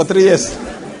kidnapping for 3 years?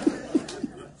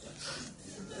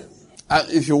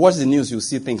 If you watch the news, you'll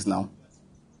see things now.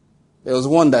 There was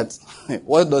one that,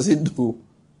 what does he do?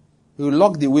 He will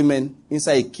lock the women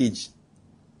inside a cage,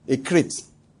 a crate.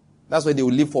 That's where they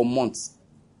will live for months.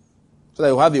 So that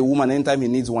he'll have a woman anytime he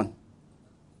needs one.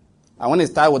 And when he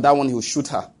starts with that one, he'll shoot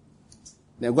her.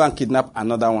 Then go and kidnap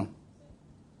another one.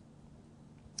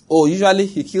 Oh, usually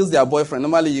he kills their boyfriend.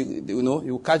 Normally, he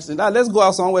will catch them. Let's go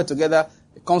out somewhere together.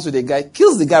 He comes with a guy,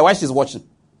 kills the guy while she's watching.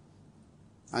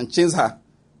 And chains her.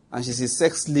 And she's his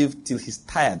sex slave till he's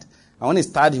tired. And when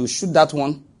he's tired, he'll shoot that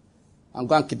one and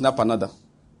go and kidnap another.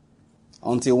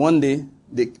 Until one day,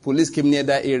 the police came near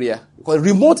that area. Because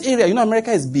remote area,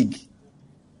 America is big.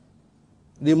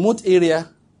 Remote area,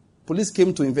 police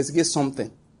came to investigate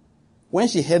something. When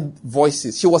she heard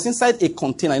voices, she was inside a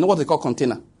container. You know what they call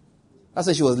container? That's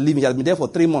where she was living. She had been there for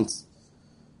 3 months.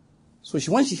 So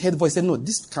when she heard voices, said, no,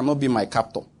 this cannot be my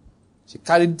captor. She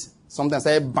carried something and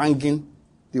started banging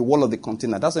the wall of the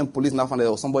container. That's when police now found that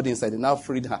there was somebody inside. They now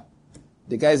freed her.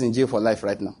 The guy is in jail for life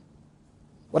right now.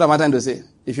 What am I trying to say?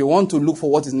 If you want to look for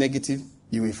what is negative,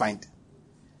 you will find.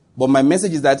 But my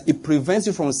message is that it prevents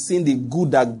you from seeing the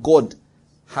good that God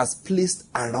has placed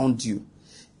around you.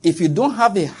 If you don't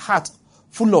have a heart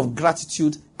full of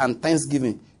gratitude and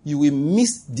thanksgiving, you will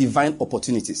miss divine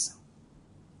opportunities.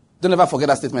 Don't ever forget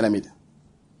that statement I made.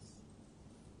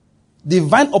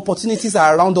 Divine opportunities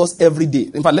are around us every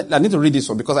day. In fact, I need to read this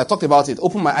one because I talked about it.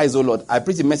 Open my eyes, O Lord. I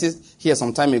preached a message here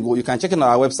some time ago. You can check it on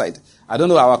our website. I don't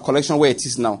know our collection where it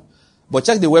is now. But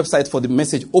check the website for the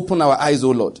message. Open our eyes,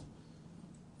 O Lord.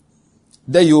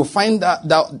 There you will find that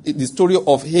the story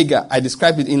of Hagar. I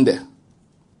described it in there.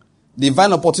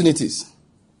 Divine opportunities.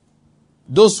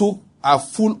 Those who are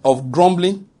full of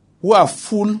grumbling, who are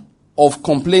full of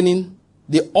complaining,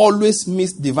 they always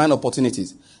miss divine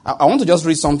opportunities. I want to just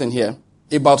read something here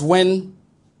about when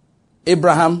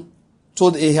Abraham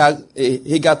told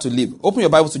Hagar to leave. Open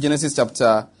your Bible to Genesis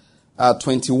chapter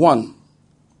 21.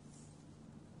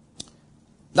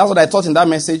 That's what I taught in that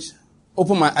message.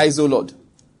 Open my eyes, O Lord.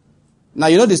 Now,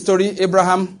 you know the story.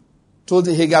 Abraham told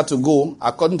Hagar to go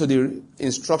according to the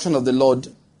instruction of the Lord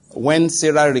when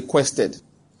Sarah requested.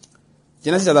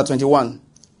 Genesis chapter 21.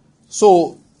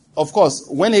 So, of course,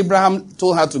 when Abraham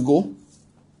told her to go,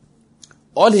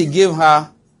 all he gave her,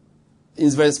 in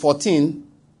verse 14,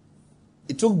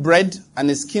 he took bread and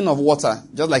a skin of water,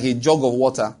 just like a jug of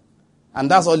water.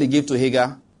 And that's all he gave to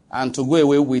Hagar, and to go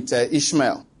away with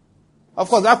Ishmael. Of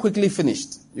course, that quickly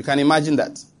finished. You can imagine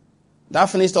that. That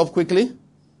finished up quickly.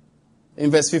 In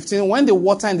verse 15, when the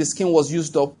water in the skin was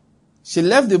used up, she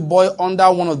left the boy under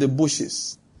one of the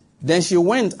bushes. Then she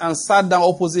went and sat down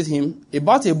opposite him,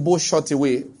 about a bow shot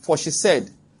away, for she said,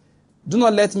 "Do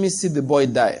not let me see the boy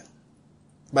die."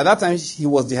 By that time, he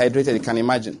was dehydrated, you can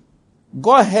imagine.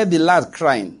 God heard the lad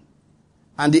crying,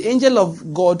 and the angel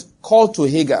of God called to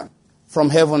Hagar from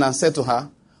heaven and said to her,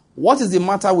 "What is the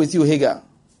matter with you, Hagar?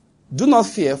 Do not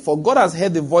fear, for God has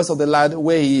heard the voice of the lad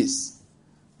where he is.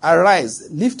 Arise,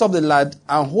 lift up the lad,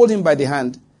 and hold him by the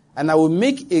hand, and I will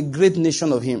make a great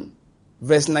nation of him."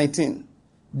 Verse 19.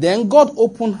 Then God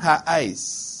opened her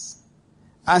eyes,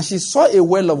 and she saw a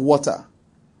well of water.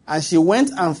 And she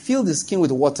went and filled the skin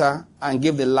with water and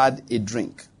gave the lad a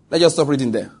drink. Let's just stop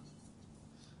reading there.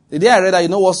 The day I read that, you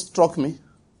know what struck me?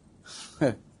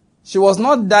 She was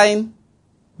not dying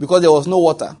because there was no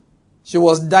water. She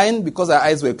was dying because her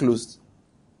eyes were closed.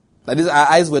 That is, her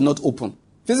eyes were not open.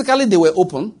 Physically, they were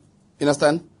open, you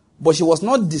understand? But she was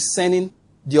not discerning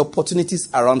the opportunities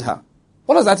around her.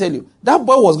 What does that tell you? That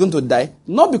boy was going to die,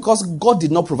 not because God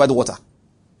did not provide water.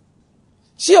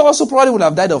 She also probably would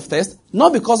have died of thirst,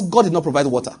 not because God did not provide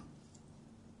water,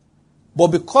 but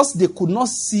because they could not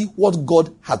see what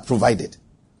God had provided.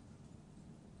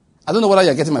 I don't know whether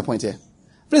you're getting my point here.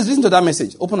 Please listen to that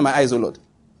message. Open my eyes, O Lord.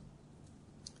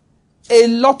 A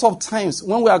lot of times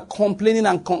when we are complaining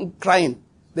and crying,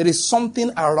 there is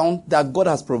something around that God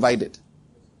has provided.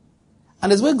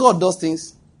 And the way God does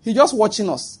things, He's just watching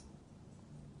us.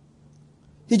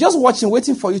 He's just watching,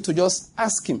 waiting for you to just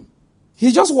ask Him.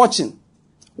 He's just watching,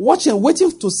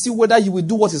 waiting to see whether you will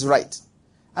do what is right.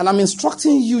 And I'm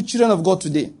instructing you, children of God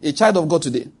today, a child of God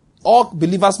today. All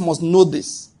believers must know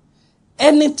this.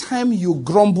 Anytime you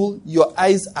grumble, your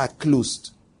eyes are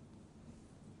closed.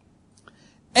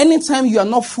 Anytime you are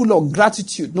not full of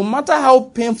gratitude, no matter how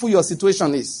painful your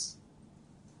situation is,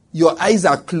 your eyes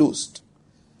are closed.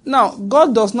 Now,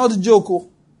 God does not joke.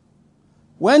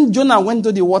 When Jonah went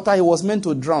to the water, he was meant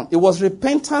to drown. It was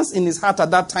repentance in his heart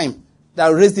at that time that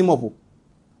raised him up.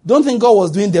 Don't think God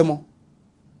was doing demo.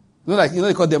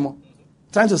 They call demo.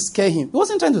 Trying to scare him. He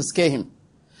wasn't trying to scare him.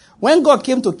 When God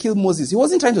came to kill Moses, he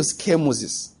wasn't trying to scare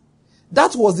Moses.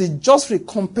 That was the just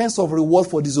recompense of reward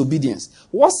for disobedience.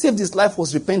 What saved his life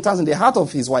was repentance in the heart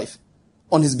of his wife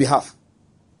on his behalf.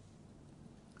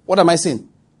 What am I saying?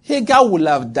 Hagar would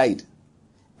have died,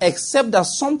 except that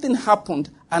something happened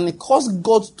and it caused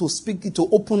God to speak, to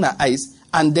open her eyes,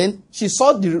 and then she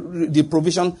saw the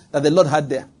provision that the Lord had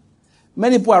there.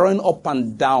 Many people are running up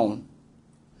and down,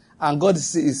 and God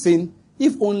is saying,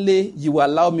 if only you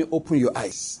allow me open your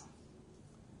eyes.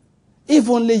 If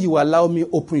only you allow me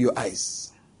open your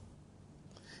eyes.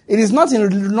 It is not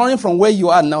in running from where you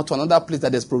are now to another place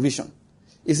that there's provision.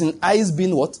 It's in eyes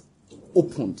being what?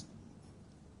 Opened.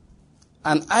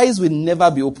 And eyes will never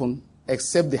be open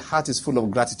except the heart is full of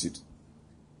gratitude.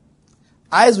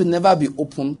 Eyes will never be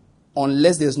open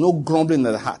unless there's no grumbling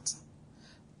in the heart.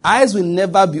 Eyes will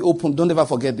never be open, don't ever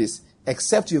forget this,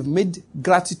 except you've made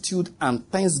gratitude and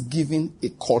thanksgiving a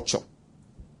culture.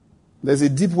 There's a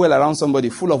deep well around somebody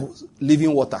full of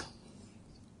living water.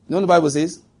 You know what the Bible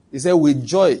says? It says, with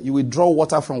joy, you will draw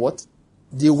water from what?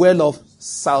 The well of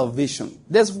salvation.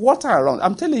 There's water around.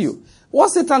 I'm telling you.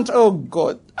 What's Satan? Oh,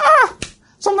 God.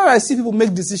 Sometimes I see people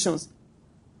make decisions.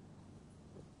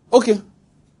 Okay.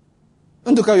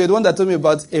 Nduka, you're the one that told me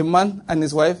about a man and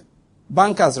his wife.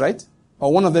 Bankers, right?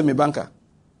 Or one of them a banker.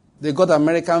 They got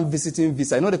American visiting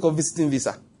visa. You know what they call visiting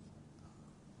visa?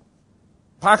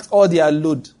 Packed all their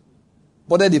load.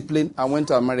 Boarded the plane and went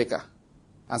to America.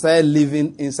 And started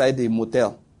living inside a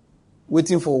motel.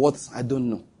 Waiting for what? I don't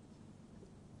know.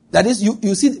 That is,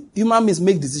 you see, human beings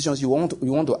make decisions. You want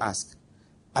to ask,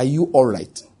 are you all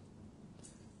right?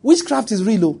 Witchcraft is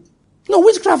real. No,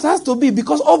 witchcraft has to be,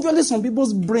 because obviously some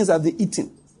people's brains are the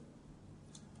eating.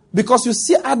 Because you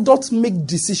see adults make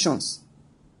decisions.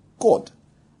 God.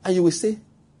 And you will say,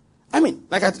 I mean,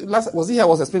 like I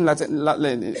was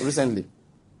explaining recently.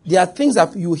 There are things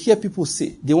that you hear people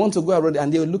say. They want to go abroad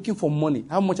and they're looking for money.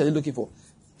 How much are they looking for?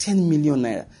 10 million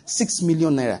naira. 6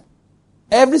 million naira.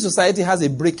 Every society has a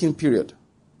breaking period.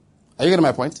 Are you getting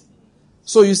my point?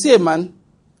 So you see a man,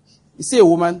 you see a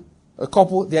woman, a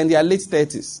couple, they're in their late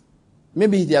 30s.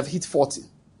 Maybe they have hit 40.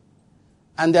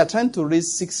 And they are trying to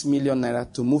raise 6 million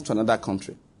naira to move to another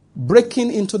country.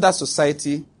 Breaking into that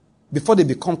society before they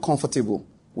become comfortable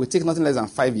will take nothing less than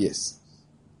 5 years.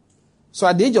 So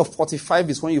at the age of 45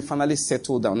 is when you finally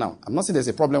settle down. Now, I'm not saying there's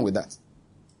a problem with that.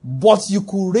 But you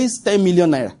could raise 10 million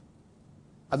naira.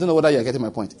 I don't know whether you're getting my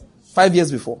point. 5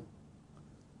 years before.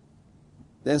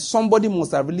 Then somebody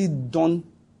must have really done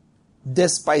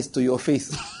despite to your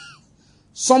faith.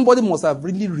 Somebody must have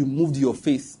really removed your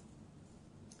faith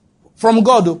from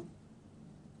God. Though.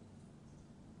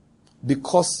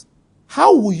 Because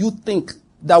how will you think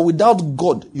that without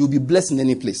God you'll be blessed in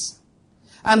any place?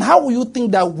 And how will you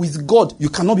think that with God you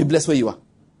cannot be blessed where you are?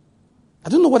 I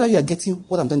don't know whether you are getting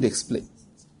what I'm trying to explain.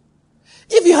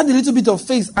 If you had a little bit of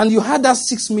faith and you had that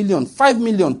 6 million, 5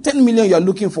 million, 10 million you are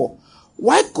looking for,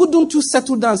 why couldn't you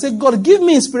settle down and say, God, give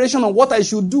me inspiration on what I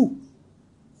should do?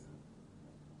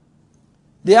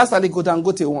 They asked Aliko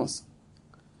Dangote once.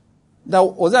 That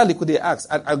was that Aliko they asked.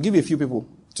 I'll give you a few people,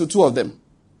 two of them.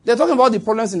 They're talking about the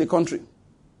problems in the country.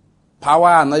 Power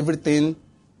and everything.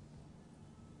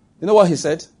 You know what he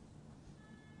said?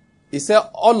 He said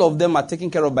all of them are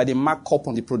taken care of by the markup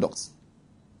on the products.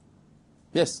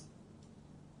 Yes.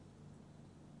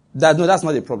 No, that's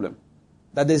not a problem.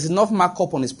 That there's enough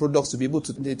markup on his products to be able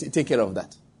to take care of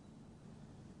that.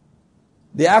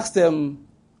 They asked him,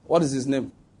 what is his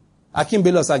name? Akin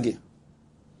Bello Sage.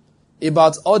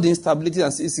 About all the instabilities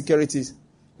and insecurities.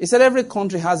 He said every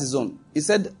country has its own. He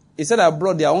said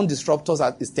abroad their own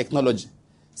disruptors is technology.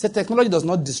 He said technology does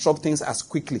not disrupt things as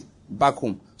quickly back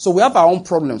home. So we have our own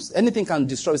problems. Anything can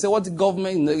disrupt. He said what the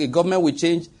government will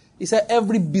change. He said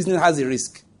every business has a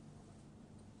risk.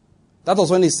 That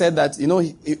was when he said that,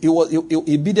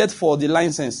 he bidded for the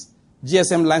license,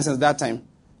 GSM license that time,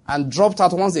 and dropped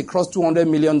out once they crossed $200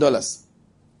 million.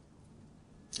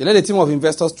 He led a team of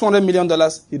investors, $200 million,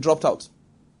 he dropped out.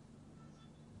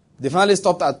 They finally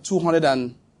stopped at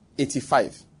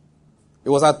 285. It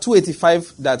was at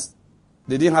 285 that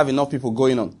they didn't have enough people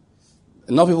going on.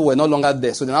 Enough people were no longer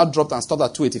there, so they now dropped and stopped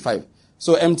at 285.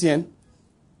 So MTN,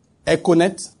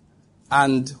 Econet,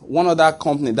 and one other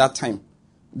company that time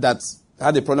that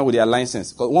had a problem with their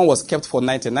license. Because one was kept for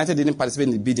United. United didn't participate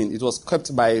in the bidding. It was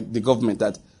kept by the government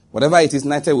that whatever it is,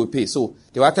 United will pay. So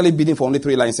they were actually bidding for only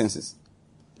 3 licenses.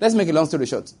 Let's make a long story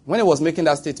short. When he was making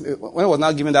that statement, when he was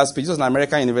now giving that speech, it was an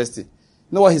American university. You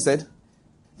know what he said?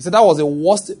 He said, that was the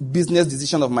worst business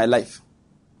decision of my life.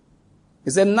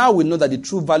 He said, now we know that the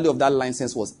true value of that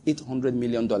license was $800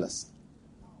 million.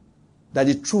 That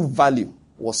the true value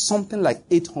was something like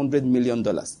 $800 million.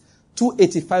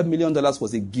 $285 million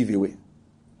was a giveaway.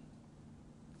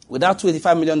 Without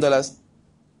 $285 million,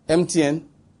 MTN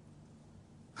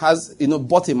has,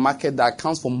 bought a market that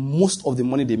accounts for most of the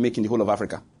money they make in the whole of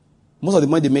Africa. Most of the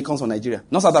money they make comes from Nigeria,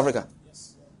 not South Africa.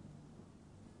 Yes.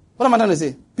 What am I trying to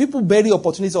say? People bury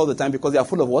opportunities all the time because they are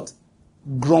full of what?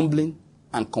 Grumbling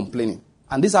and complaining.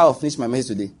 And this is how I'll finish my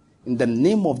message today. In the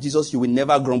name of Jesus, you will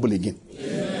never grumble again.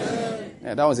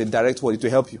 Yeah, that was a direct word to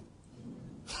help you.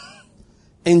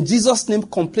 In Jesus' name,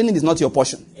 complaining is not your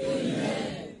portion.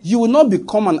 Amen. You will not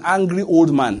become an angry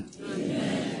old man.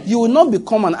 Amen. You will not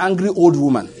become an angry old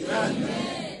woman.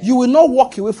 Amen. You will not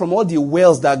walk away from all the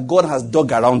wells that God has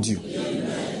dug around you.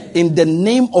 Amen. In the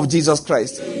name of Jesus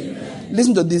Christ. Amen.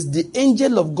 Listen to this. The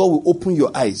angel of God will open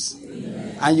your eyes.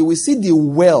 Amen. And you will see the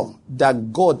well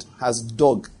that God has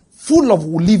dug full of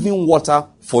living water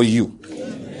for you.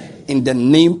 Amen. In the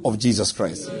name of Jesus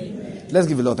Christ. Amen. Let's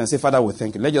give the Lord thanks. Say, Father, we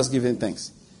thank you. Let's just give him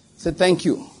thanks. Say, thank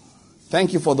you.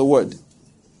 Thank you for the word.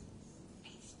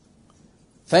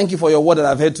 Thank you for your word that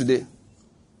I've heard today.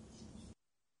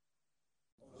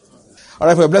 All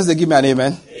right, for your blessed, give me an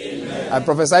amen. Amen. I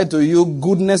prophesy to you,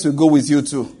 goodness will go with you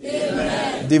too.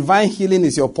 Amen. Divine healing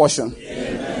is your portion.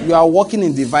 Amen. You are walking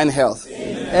in divine health.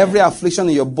 Amen. Every affliction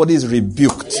in your body is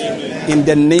rebuked. Amen. In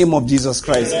the name of Jesus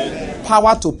Christ. Amen.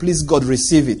 Power to please God,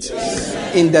 receive it.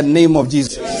 Amen. In the name of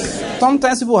Jesus. Amen.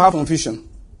 Sometimes people have confusion.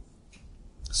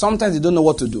 Sometimes they don't know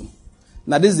what to do.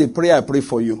 Now this is the prayer I pray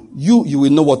for you. You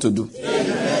will know what to do.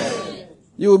 Amen.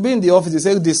 You will be in the office, you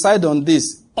say, decide on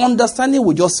this. Understanding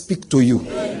will just speak to you.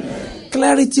 Amen.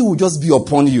 Clarity will just be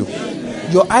upon you.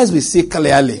 Amen. Your eyes will see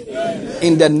clearly. Amen.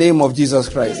 In the name of Jesus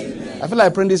Christ. Amen. I feel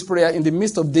like praying this prayer. In the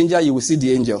midst of danger, you will see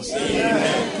the angels.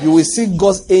 Amen. You will see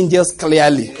God's angels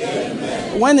clearly.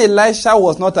 Amen. When Elisha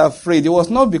was not afraid, it was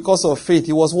not because of faith.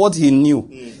 It was what he knew.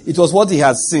 It was what he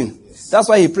had seen. That's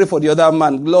why he prayed for the other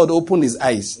man. Lord, open his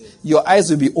eyes. Your eyes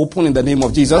will be open in the name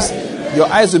of Jesus. Amen. Your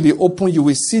eyes will be open. You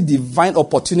will see divine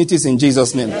opportunities in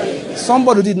Jesus' name. Amen.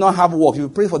 Somebody who did not have work, you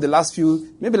pray for the last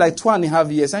maybe like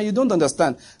 2.5 years, and you don't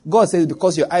understand. God says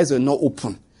because your eyes were not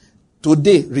open.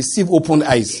 Today, receive open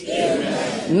eyes.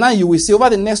 Amen. Now you will see over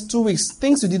the next 2 weeks,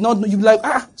 things you did not know. You'll be like,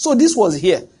 so this was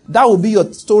here. That will be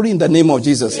your story in the name of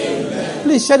Jesus. Amen.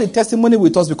 Please share the testimony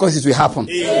with us because it will happen.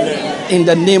 Amen. In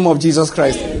the name of Jesus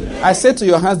Christ. Amen. I said to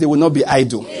your hands, they will not be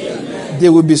idle. Amen. They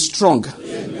will be strong.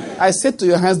 Amen. I said to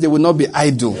your hands, they will not be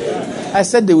idle. Amen. I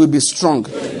said they will be strong.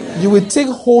 Amen. You will take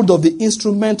hold of the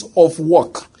instrument of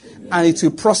work and it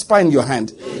will prosper in your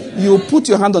hand. You will put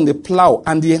your hand on the plow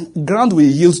and the ground will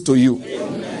yield to you.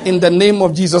 In the name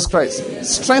of Jesus Christ.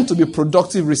 Strength to be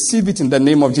productive, receive it in the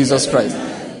name of Jesus Christ.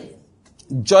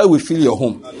 Joy will fill your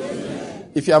home.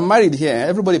 If you are married here,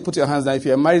 everybody put your hands down. If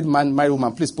you are a married man, married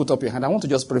woman, please put up your hand. I want to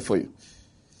just pray for you.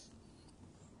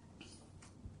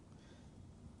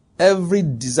 Every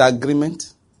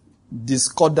disagreement,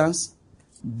 discordance,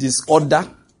 disorder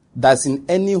that's in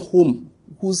any home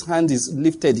whose hand is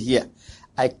lifted here,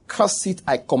 I curse it,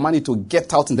 I command it to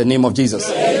get out in the name of Jesus.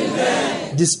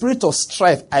 Amen. The spirit of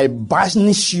strife, I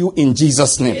banish you in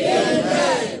Jesus' name.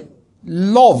 Amen.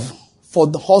 Love for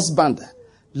the husband,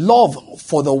 love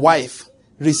for the wife,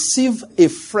 receive a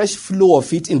fresh flow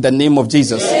of it in the name of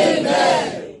Jesus.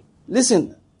 Amen.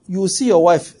 Listen, you will see your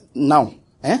wife now,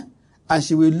 and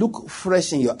she will look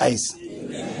fresh in your eyes.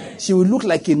 Amen. She will look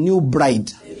like a new bride.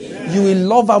 You will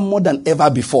love her more than ever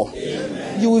before.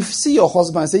 Amen. You will see your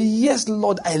husband and say, yes,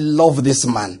 Lord, I love this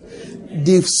man. Amen.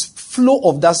 The flow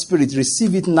of that spirit,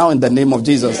 receive it now in the name of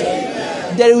Jesus.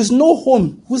 Amen. There is no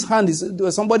home whose hand is,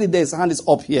 somebody there's hand is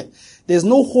up here. There's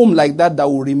no home like that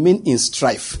will remain in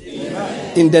strife.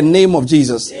 Amen. In the name of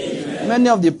Jesus. Amen. Many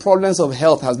of the problems of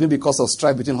health has been because of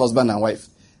strife between husband and wife.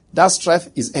 That strife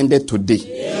is ended today.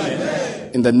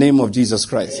 Amen. In the name of Jesus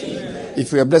Christ. Amen.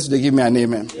 If you are blessed, they give me an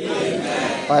amen.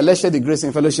 All right, let's share the grace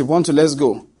in fellowship. Let's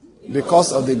go.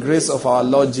 Because of the grace of our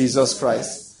Lord Jesus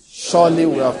Christ, surely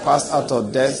we have passed out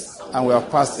of death and we have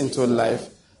passed into life.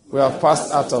 We have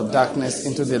passed out of darkness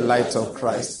into the light of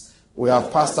Christ. We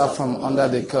have passed out from under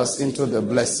the curse into the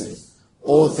blessing.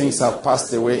 All things have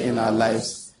passed away in our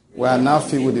lives. We are now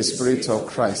filled with the Spirit of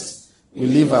Christ. We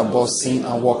live above sin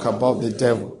and walk above the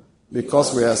devil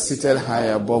because we are seated high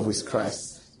above with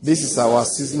Christ. This is our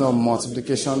season of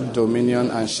multiplication,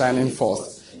 dominion, and shining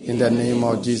forth. In the name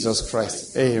of Jesus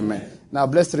Christ. Amen. Now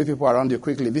bless 3 people around you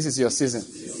quickly. This is your season.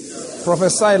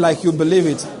 Prophesy like you believe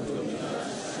it.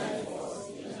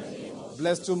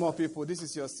 Bless 2 more people. This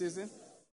is your season.